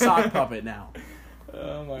talking with the sock puppet now.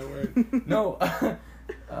 Oh my word. No.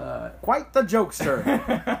 Quite the jokester.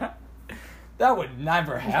 That would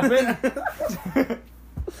never happen.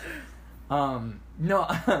 No.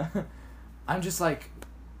 I'm just like,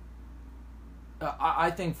 I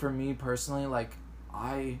think for me personally, like,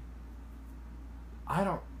 I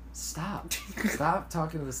don't stop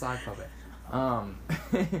talking to the sock puppet.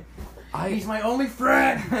 He's my only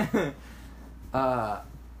friend. I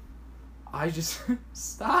just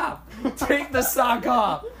stop. Take the sock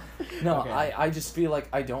off. No, Okay. I just feel like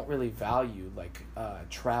I don't really value like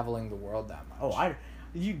traveling the world that much. Oh,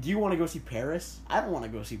 do you want to go see Paris? I don't want to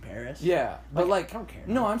go see Paris. Yeah, but like I don't care.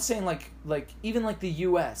 no, I'm saying like even like the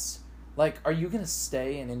U.S. Like, are you gonna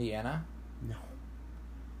stay in Indiana? No.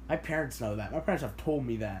 My parents know that. My parents have told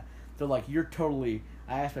me that. They're like, you're totally...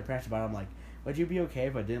 I asked my parents about it. I'm like, would you be okay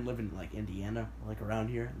if I didn't live in, like, Indiana? Like, around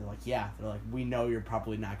here? And they're like, yeah. They're like, we know you're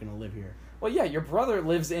probably not going to live here. Well, yeah, your brother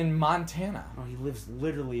lives in Montana. Oh, he lives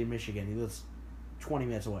literally in Michigan. He lives 20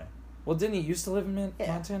 minutes away. Well, didn't he used to live in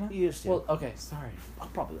Montana? He used to. Well, okay, sorry. I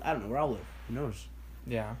don't know where I'll live. Who knows?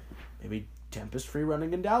 Yeah. Maybe Tempest free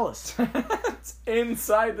running in Dallas. It's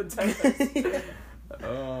inside the Tempest.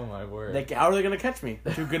 Oh, my word. How are they going to catch me?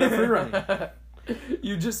 Too good at free running.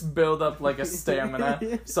 You just build up like a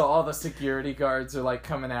stamina, so all the security guards are like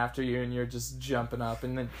coming after you, and you're just jumping up,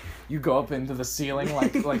 and then you go up into the ceiling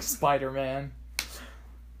like Spider-Man.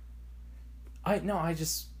 I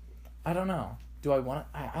don't know. Do I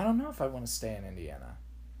want to? I don't know if I want to stay in Indiana.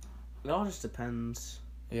 It all just depends.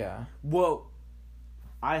 Yeah. Well,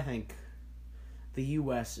 I think the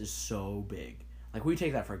U.S. is so big. Like, we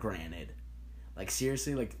take that for granted. Like,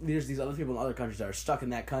 seriously, like, there's these other people in other countries that are stuck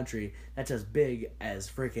in that country that's as big as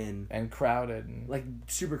freaking... And crowded. And... Like,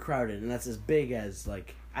 super crowded, and that's as big as,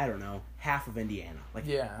 like, I don't know, half of Indiana. Like,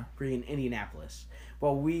 yeah. freaking Indianapolis.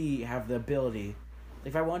 Well, we have the ability...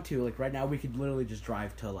 If I want to, like, right now, we could literally just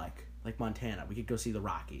drive to, like Montana. We could go see the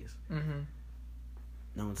Rockies. Mm-hmm.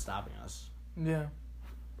 No one's stopping us. Yeah.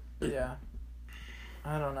 Yeah.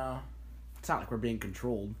 I don't know. It's not like we're being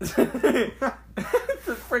controlled.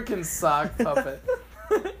 The freaking sock puppet.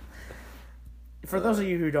 For those of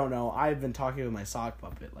you who don't know, I've been talking with my sock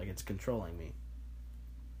puppet like it's controlling me.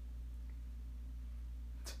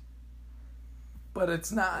 But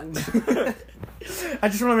it's not. I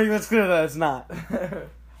just want to make that clear that it's not.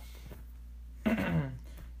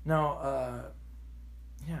 No,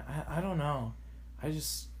 yeah, I don't know. I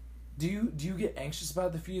just... Do you get anxious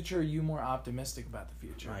about the future, or are you more optimistic about the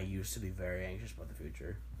future? I used to be very anxious about the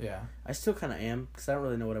future. Yeah. I still kind of am, because I don't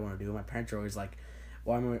really know what I want to do. My parents are always like,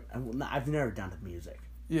 well, I've never done with music.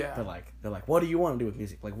 Yeah. They're like, what do you want to do with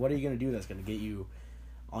music? Like, what are you going to do that's going to get you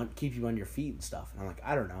keep you on your feet and stuff? And I'm like,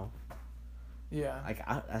 I don't know. Yeah. Like,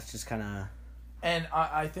 that's just kind of... And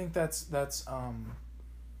I think that's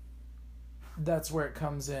where it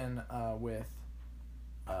comes in with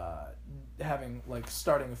having, like,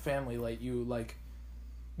 starting a family. Like,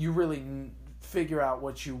 you really figure out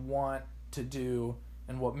what you want to do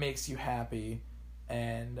and what makes you happy,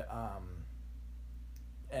 and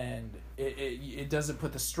it doesn't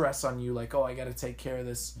put the stress on you, like, oh, I got to take care of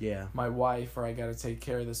this, my wife, or I got to take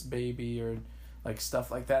care of this baby, or like stuff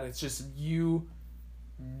like that. It's just you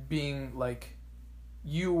being like,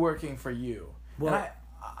 you working for you. Well, and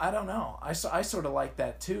I don't know. I sort of like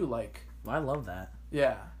that too. Like, I love that.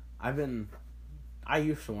 Yeah. I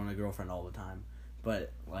used to want a girlfriend all the time,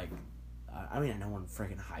 but like, I know in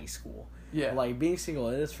freaking high school. Yeah. But, like, being single,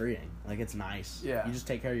 it is freeing. Like, it's nice. Yeah. You just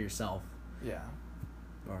take care of yourself. Yeah.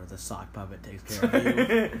 Or the sock puppet takes care of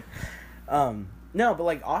you. No, but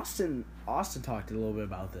like Austin talked a little bit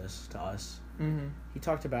about this to us. Mm-hmm. He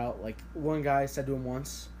talked about, like, one guy said to him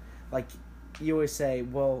once, like, you always say,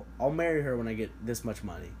 well, I'll marry her when I get this much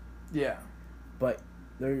money. Yeah. But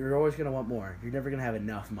you're always going to want more. You're never going to have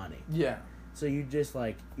enough money. Yeah. So you just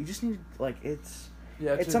need, like, it's...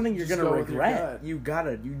 Yeah, it's something you're just gonna go with your regret.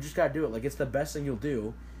 gut. You just gotta do it. Like, it's the best thing you'll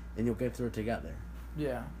do, and you'll get through it together.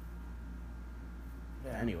 Yeah.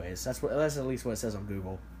 Anyways, that's at least what it says on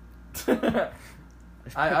Google.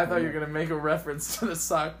 I thought you were gonna make a reference to the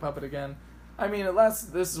sock puppet again. I mean, at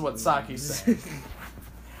last, this is what Socky's saying.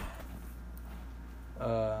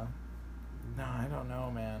 No, I don't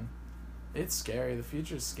know, man. It's scary. The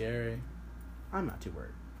future's scary. I'm not too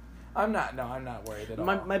worried. I'm not worried at all.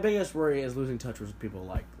 My biggest worry is losing touch with people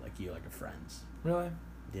like you, like your friends. Really?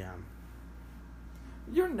 Yeah.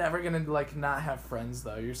 You're never gonna not have friends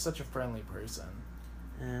though. You're such a friendly person.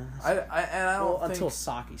 Yeah. I don't think... until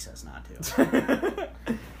Socky says not to.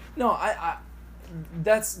 No,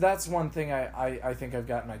 that's one thing I think I've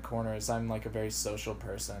got in my corner is I'm like a very social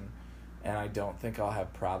person, and I don't think I'll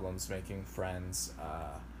have problems making friends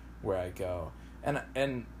where I go. And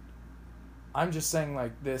I'm just saying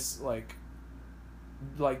this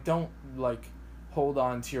don't hold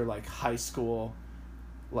on to your high school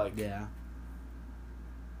yeah.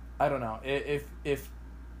 I don't know.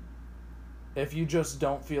 If you just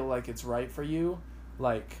don't feel like it's right for you,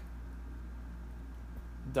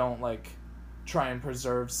 don't try and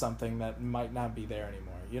preserve something that might not be there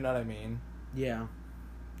anymore. You know what I mean? Yeah.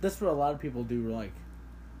 That's what a lot of people do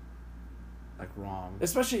wrong.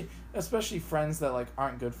 Especially friends that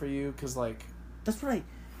aren't good for you, cuz that's what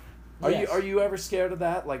Are you ever scared of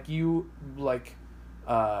that? You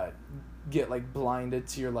get blinded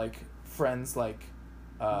to your friends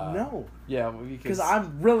no. Yeah, because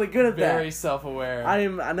I'm really good at that. Very self-aware. I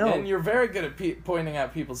know. And you're very good at pointing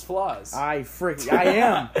out people's flaws. I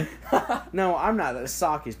am. No, I'm not.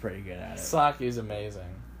 Socky's pretty good at it. Socky's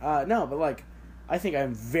amazing. No, but I think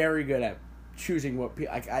I'm very good at choosing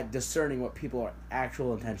at discerning what people's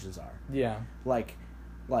actual intentions are. Yeah. I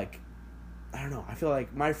don't know. I feel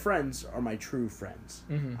like my friends are my true friends.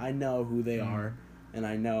 Mm-hmm. I know who they are, and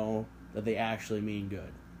I know that they actually mean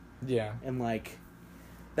good. Yeah. And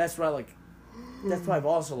that's why that's why I've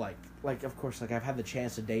also of course I've had the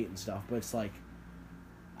chance to date and stuff, but it's I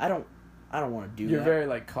don't want to do that. You're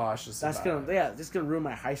very cautious. That's about gonna it. It's gonna ruin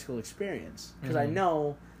my high school experience because I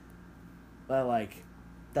know that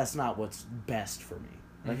that's not what's best for me.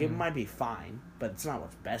 It might be fine, but it's not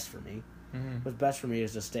what's best for me. Mm-hmm. What's best for me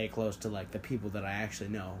is to stay close to the people that I actually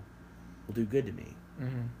know will do good to me.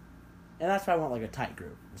 Mm-hmm. And that's why I want a tight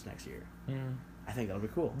group this next year. Mm-hmm. I think that'll be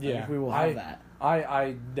cool. Yeah, I think we will have that.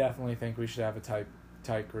 I definitely think we should have a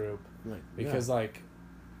tight group because I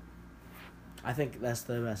think that's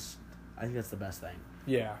the best. I think that's the best thing.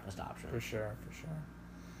 Yeah, best option for sure.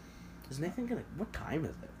 Is Nathan gonna? What time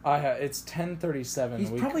is it? It's 10:37. He's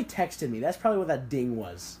probably texted me. That's probably what that ding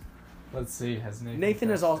was. Let's see. Has Nathan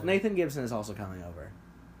Gibson is also coming over.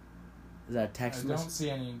 Is that a text? I don't see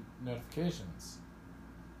any notifications.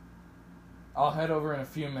 I'll head over in a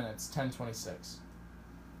few minutes. 10:26.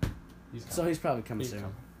 So he's probably coming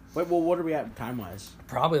soon. Wait, well, what are we at time wise?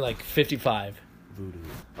 Probably 55. Voodoo.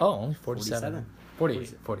 Oh, only 47.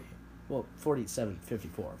 48. Well, 47,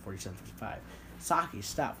 54, 47, 55. Socky,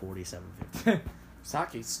 stop 47, 50.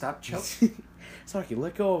 Socky, stop choking. Socky,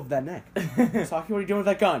 let go of that neck. Socky, what are you doing with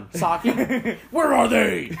that gun? Socky, where are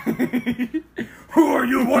they? Who are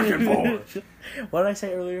you working for? What did I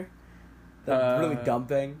say earlier? The really dumb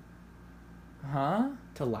thing? Huh?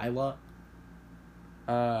 To Lila?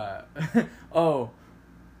 Oh.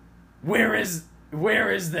 Where is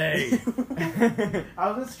they?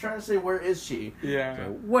 I was just trying to say, where is she? Yeah.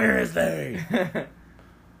 So, where is they?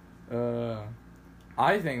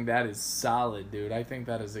 I think that is solid, dude. I think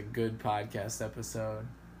that is a good podcast episode.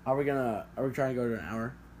 Are we trying to go to an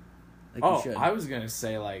hour? We should. I was gonna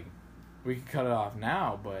say we could cut it off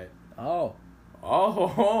now, but Oh,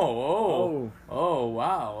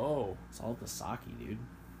 wow, it's all the Socky, dude.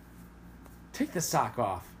 Take the sock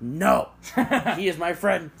off. No, he is my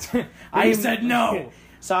friend. I said no.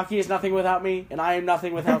 Socky is nothing without me, and I am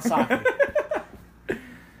nothing without Socky.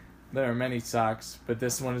 There are many socks, but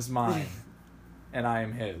this one is mine, and I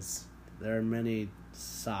am his. There are many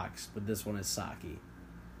socks, but this one is Socky.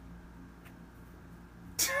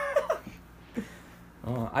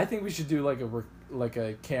 I think we should do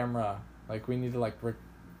a camera. We need to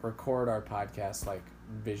record our podcast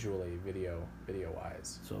visually, video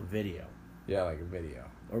wise. So a video. Yeah, a video.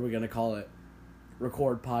 Or we're gonna call it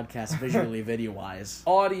record podcast visually, video wise.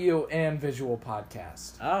 Audio and visual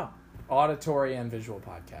podcast. Oh. Auditory and visual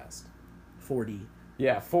podcast. 4D.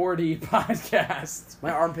 Yeah, 4D podcast.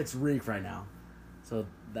 My armpits reek right now, so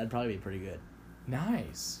that'd probably be pretty good.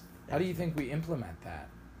 Nice. How do you think we implement that?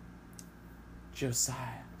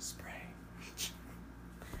 Josiah spray.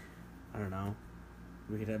 I don't know.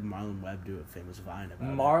 We could have Marlon Webb do a famous Vine about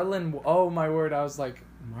it. Marlon. Oh my word! I was like,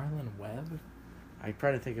 Marlon Webb. I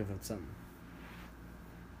try to think of something.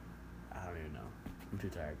 I don't even know. I'm too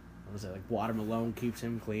tired. I was like watermelon keeps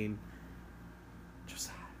him clean.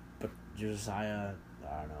 Josiah. But Josiah,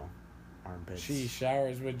 I don't know. Armpits. She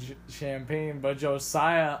showers with champagne, but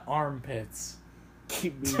Josiah armpits.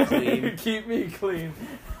 Keep me clean. Keep me clean.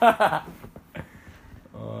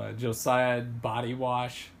 Josiah body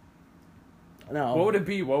wash. No. What would it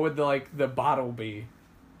be? What would the bottle be?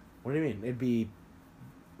 What do you mean? It'd be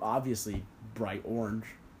obviously bright orange.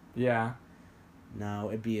 Yeah. No,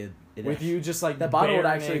 it'd be with you just like the bottle would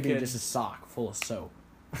bare actually naked. be just a sock full of soap.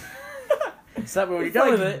 Except when you It's go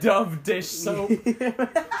like with it, Dove dish soap.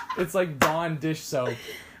 It's like Dawn dish soap,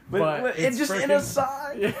 but it's just in a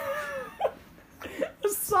sock. Yeah. A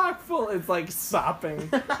sock full. It's like sopping.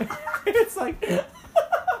 It's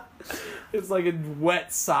like a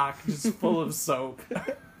wet sock just full of soap.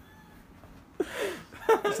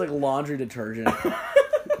 It's like laundry detergent.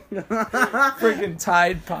 Freaking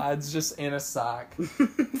Tide Pods just in a sock.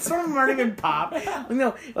 Some of them aren't even popped.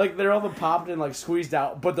 No, like they're all popped and like squeezed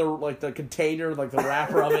out, but they're like the container, like the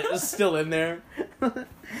wrapper of it is still in there.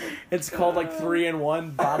 It's called like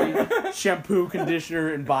 3-in-1 body shampoo,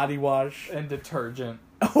 conditioner, and body wash. And detergent.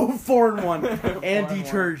 Oh, 4-in-1 and 4-in-1.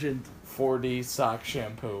 detergent. 4D sock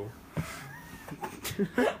shampoo.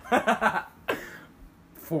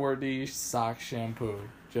 4D sock shampoo.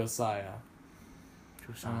 Josiah.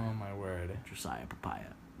 Oh my word. Josiah Papaya.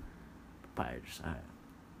 Papaya Josiah.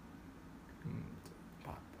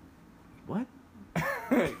 Pop. What?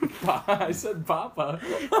 I said Papa.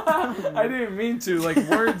 I didn't mean to. Like,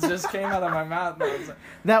 words just came out of my mouth. And I was like,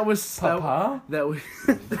 That was Papa? That was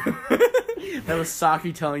that was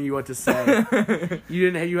Socky telling you what to say.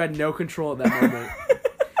 You had no control at that moment.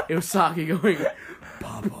 It was Socky going,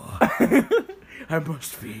 Papa, I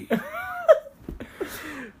must feed.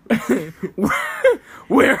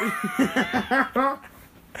 where?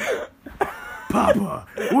 Papa,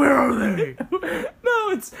 where are they? No,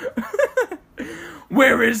 it's.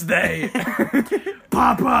 Where is they?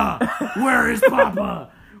 Papa, where is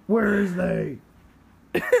Papa? Where is they?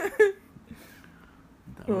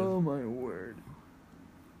 Oh my word.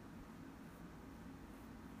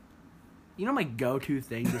 You know my go-to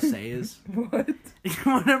thing to say is? What?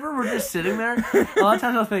 Whenever we're just sitting there, a lot of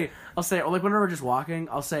times I'll say, or like whenever we're just walking,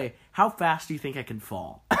 I'll say, how fast do you think I can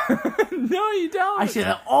fall? No, you don't. I say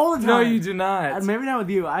that all the time. No, you do not. Maybe not with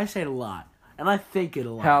you. I say it a lot. And I think it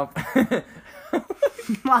a lot. How?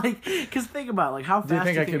 Like, because think about it, like, how fast Do you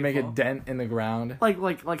think I can make a fall? dent in the ground?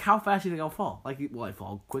 Like, how fast do you think I'll fall? Like, will I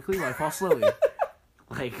fall quickly? Will I fall slowly?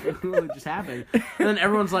 Like, it just happened. And then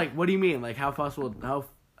everyone's like, what do you mean? Like, how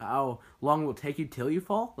long will it take you till you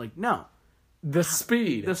fall? Like, no. The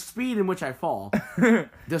speed. The speed in which I fall.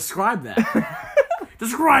 Describe that.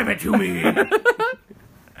 Describe it to me.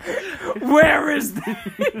 Where is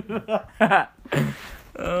the...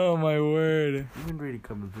 Oh my word. Even ready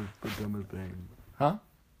comes the dumbest thing. Huh?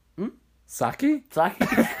 Saki? Saki?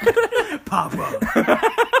 Papa.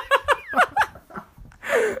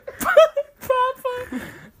 Papa.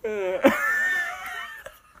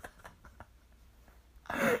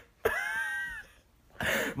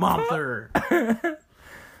 Momther.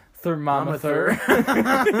 Thermometer.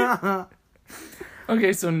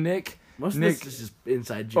 Okay, so Nick. Most of this is just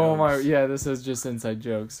inside jokes. Oh my, yeah, this is just inside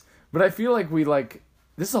jokes. But I feel like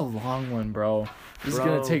this is a long one, bro. This is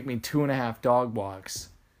gonna take me 2.5 dog walks.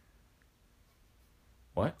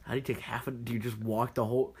 What? How do you take do you just walk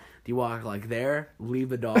do you walk like there, leave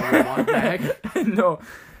the dog and walk back? No.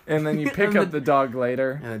 And then you pick up the dog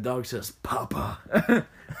later. And the dog says, Papa.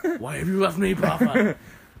 Why have you left me, Papa?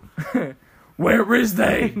 Where is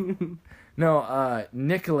they? No,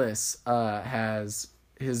 Nicholas has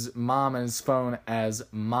his mom and his phone as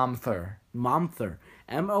Momther. Momther.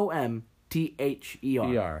 Momther.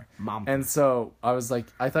 Momther. And so I was like,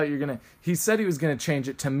 I thought you were he said he was gonna change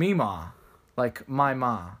it to Mima. Like my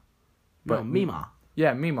ma. But no, Mima.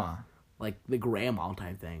 Yeah, Mima. Like the grandma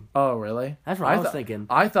type thing. Oh, really? That's what I was thinking.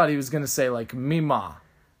 I thought he was gonna say like Mima.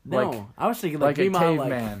 No, like, I was thinking like Mima, a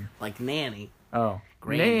caveman. like nanny. Oh,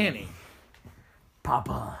 Granny. nanny.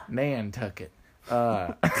 Papa. Nantucket.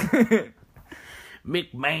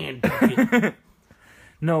 McMahon took it.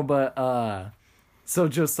 No, but so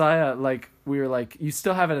Josiah, like, we were like, you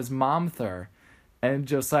still have it as Momther, and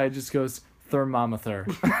Josiah just goes thermometer.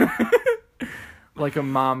 Like a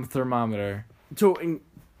mom thermometer. So,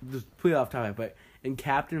 just completely off topic, but in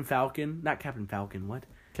Captain Falcon, what?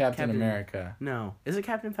 Captain America. No. Is it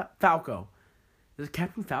Captain Falco? Is it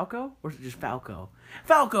Captain Falco? Or is it just Falco?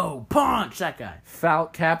 Falco! Punch! That guy.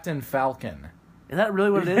 Captain Falcon. Is that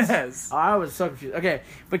really what it is? Yes. Oh, I was so confused. Okay,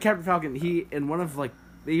 but Captain Falcon, he in one of like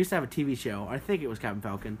they used to have a TV show. I think it was Captain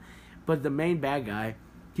Falcon, but the main bad guy,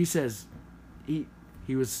 he says, he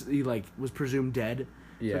was presumed dead.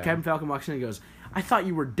 Yeah. So Captain Falcon walks in and goes, "I thought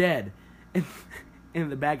you were dead,"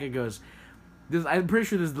 and the bad guy goes, I'm pretty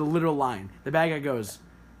sure this is the literal line. The bad guy goes,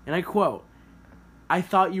 and I quote, "I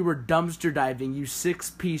thought you were dumpster diving, you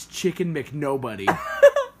 6-piece chicken McNobody."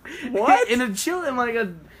 What? In a chill, in like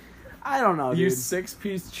a, I don't know, You dude.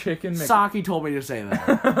 6-piece chicken Socky told me to say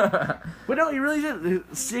that. But no, he really did.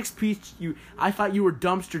 6-piece, I thought you were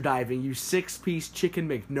dumpster diving, you 6-piece chicken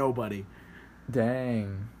McNobody.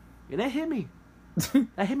 Dang. And that hit me.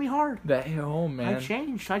 That hit me hard. That hit home, man. I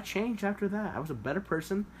changed after that. I was a better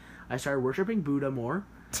person. I started worshiping Buddha more.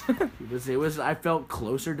 It was. I felt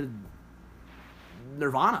closer to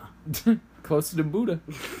Nirvana. Closer to Buddha.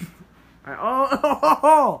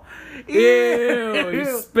 Ew! He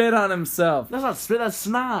spit on himself. That's not spit. That's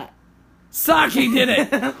snot. Socky did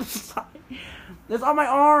it. That's on my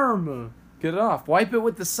arm. Get it off. Wipe it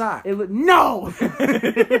with the sock. No,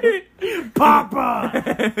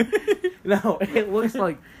 Papa. No, it looks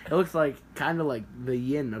like kind of like the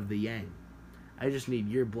yin of the yang. I just need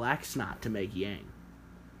your black snot to make yang.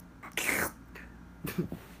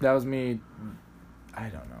 That was me. I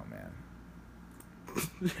don't know, man.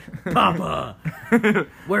 Papa,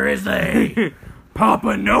 where is they?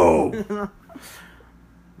 Papa, no!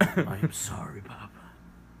 I am sorry, Papa.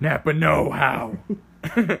 Napa, no, how?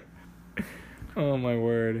 Oh my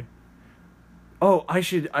word. Oh, I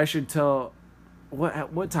should tell.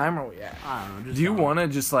 What time are we at? I don't know. Just Do you want to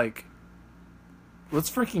just like? Let's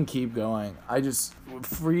freaking keep going. I just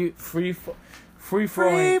free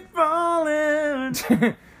falling.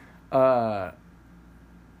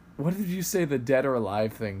 What did you say the dead or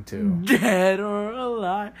alive thing to? Dead or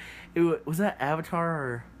alive? Was that Avatar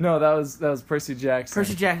or No, that was Percy Jackson.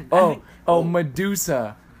 Percy Jackson? Oh,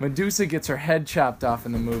 Medusa. Medusa gets her head chopped off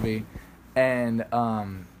in the movie, and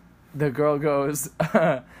the girl goes,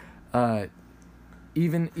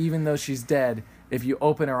 even though she's dead, if you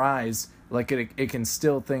open her eyes, like it can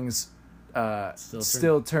still turn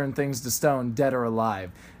things to stone, dead or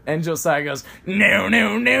alive. And Josiah goes, no,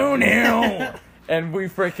 no, no, no. And we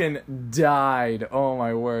freaking died. Oh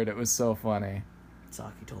my word, it was so funny.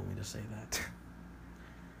 Socky told me to say that.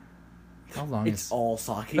 How long It's is... all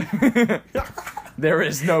Socky. There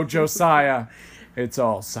is no Josiah. It's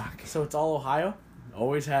all Socky. So it's all Ohio?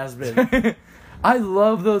 Always has been. I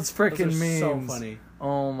love those freaking Those are memes. so funny.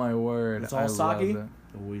 Oh my word. It's all I love Socky? it.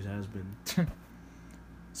 Always has been.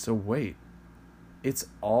 So wait, it's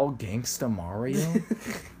all Gangsta Mario?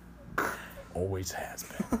 Always has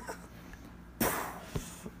been.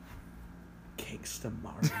 Gangsta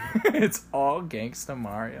Mario. It's all Gangsta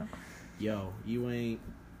Mario. Yo, you ain't...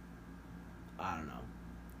 I don't know.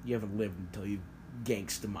 You haven't lived until you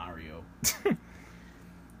Gangsta Mario.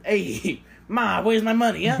 Hey, Ma, where's my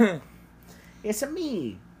money, huh? It's a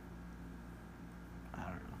me. I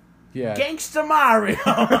don't know. Yeah. Gangsta Mario.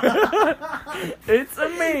 It's a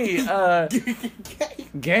me.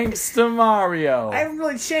 Gangsta Mario. I haven't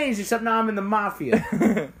really changed except now I'm in the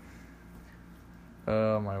mafia.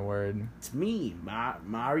 Oh my word. It's me,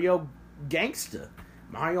 Mario Gangsta.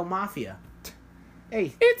 Mario Mafia.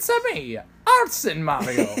 Hey. It's a me, Arson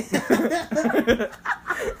Mario.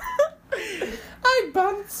 I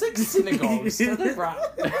burned 6 synagogues to the ground.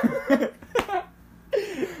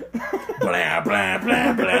 Blah, blah,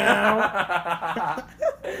 blah, blah.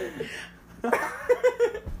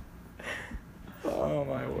 Oh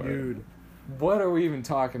my word. Dude. What are we even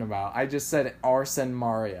talking about? I just said Arson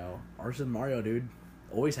Mario. Arson Mario, dude.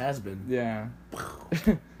 Always has been. Yeah.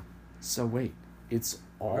 So wait, it's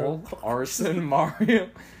all Arson Mario?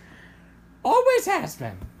 Always has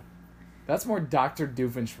been. That's more Dr.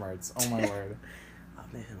 Doofenshmirtz. Oh my word. Oh,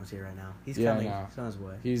 Nathan was here right now. He's Yeah, I coming. know. He's on his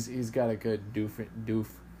way. He's got a good doof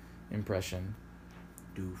impression.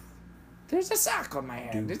 Doof. There's a sock on my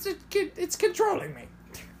hand. Doof. It's controlling me.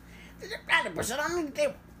 There's a platypus underneath the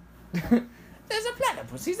table. There's a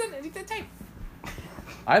platypus. He's underneath the table.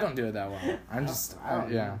 I don't do it that well. I'm just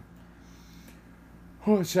yeah.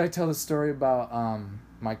 Oh, should I tell the story about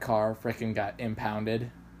my car freaking got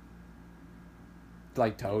impounded?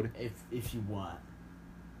 Like towed. If you want.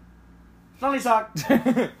 Lonely sock.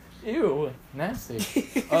 Ew,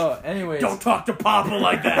 nasty. Oh, anyways. Don't talk to Papa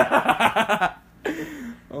like that.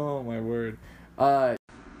 Oh my word.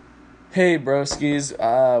 Hey broskies,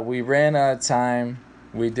 we ran out of time.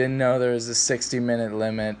 We didn't know there was a 60-minute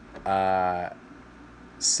limit.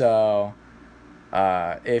 So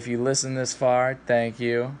if you listen this far, thank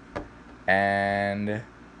you. And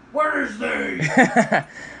Where is they?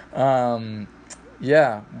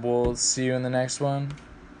 yeah, we'll see you in the next one.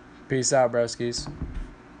 Peace out, broskies.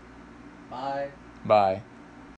 Bye. Bye.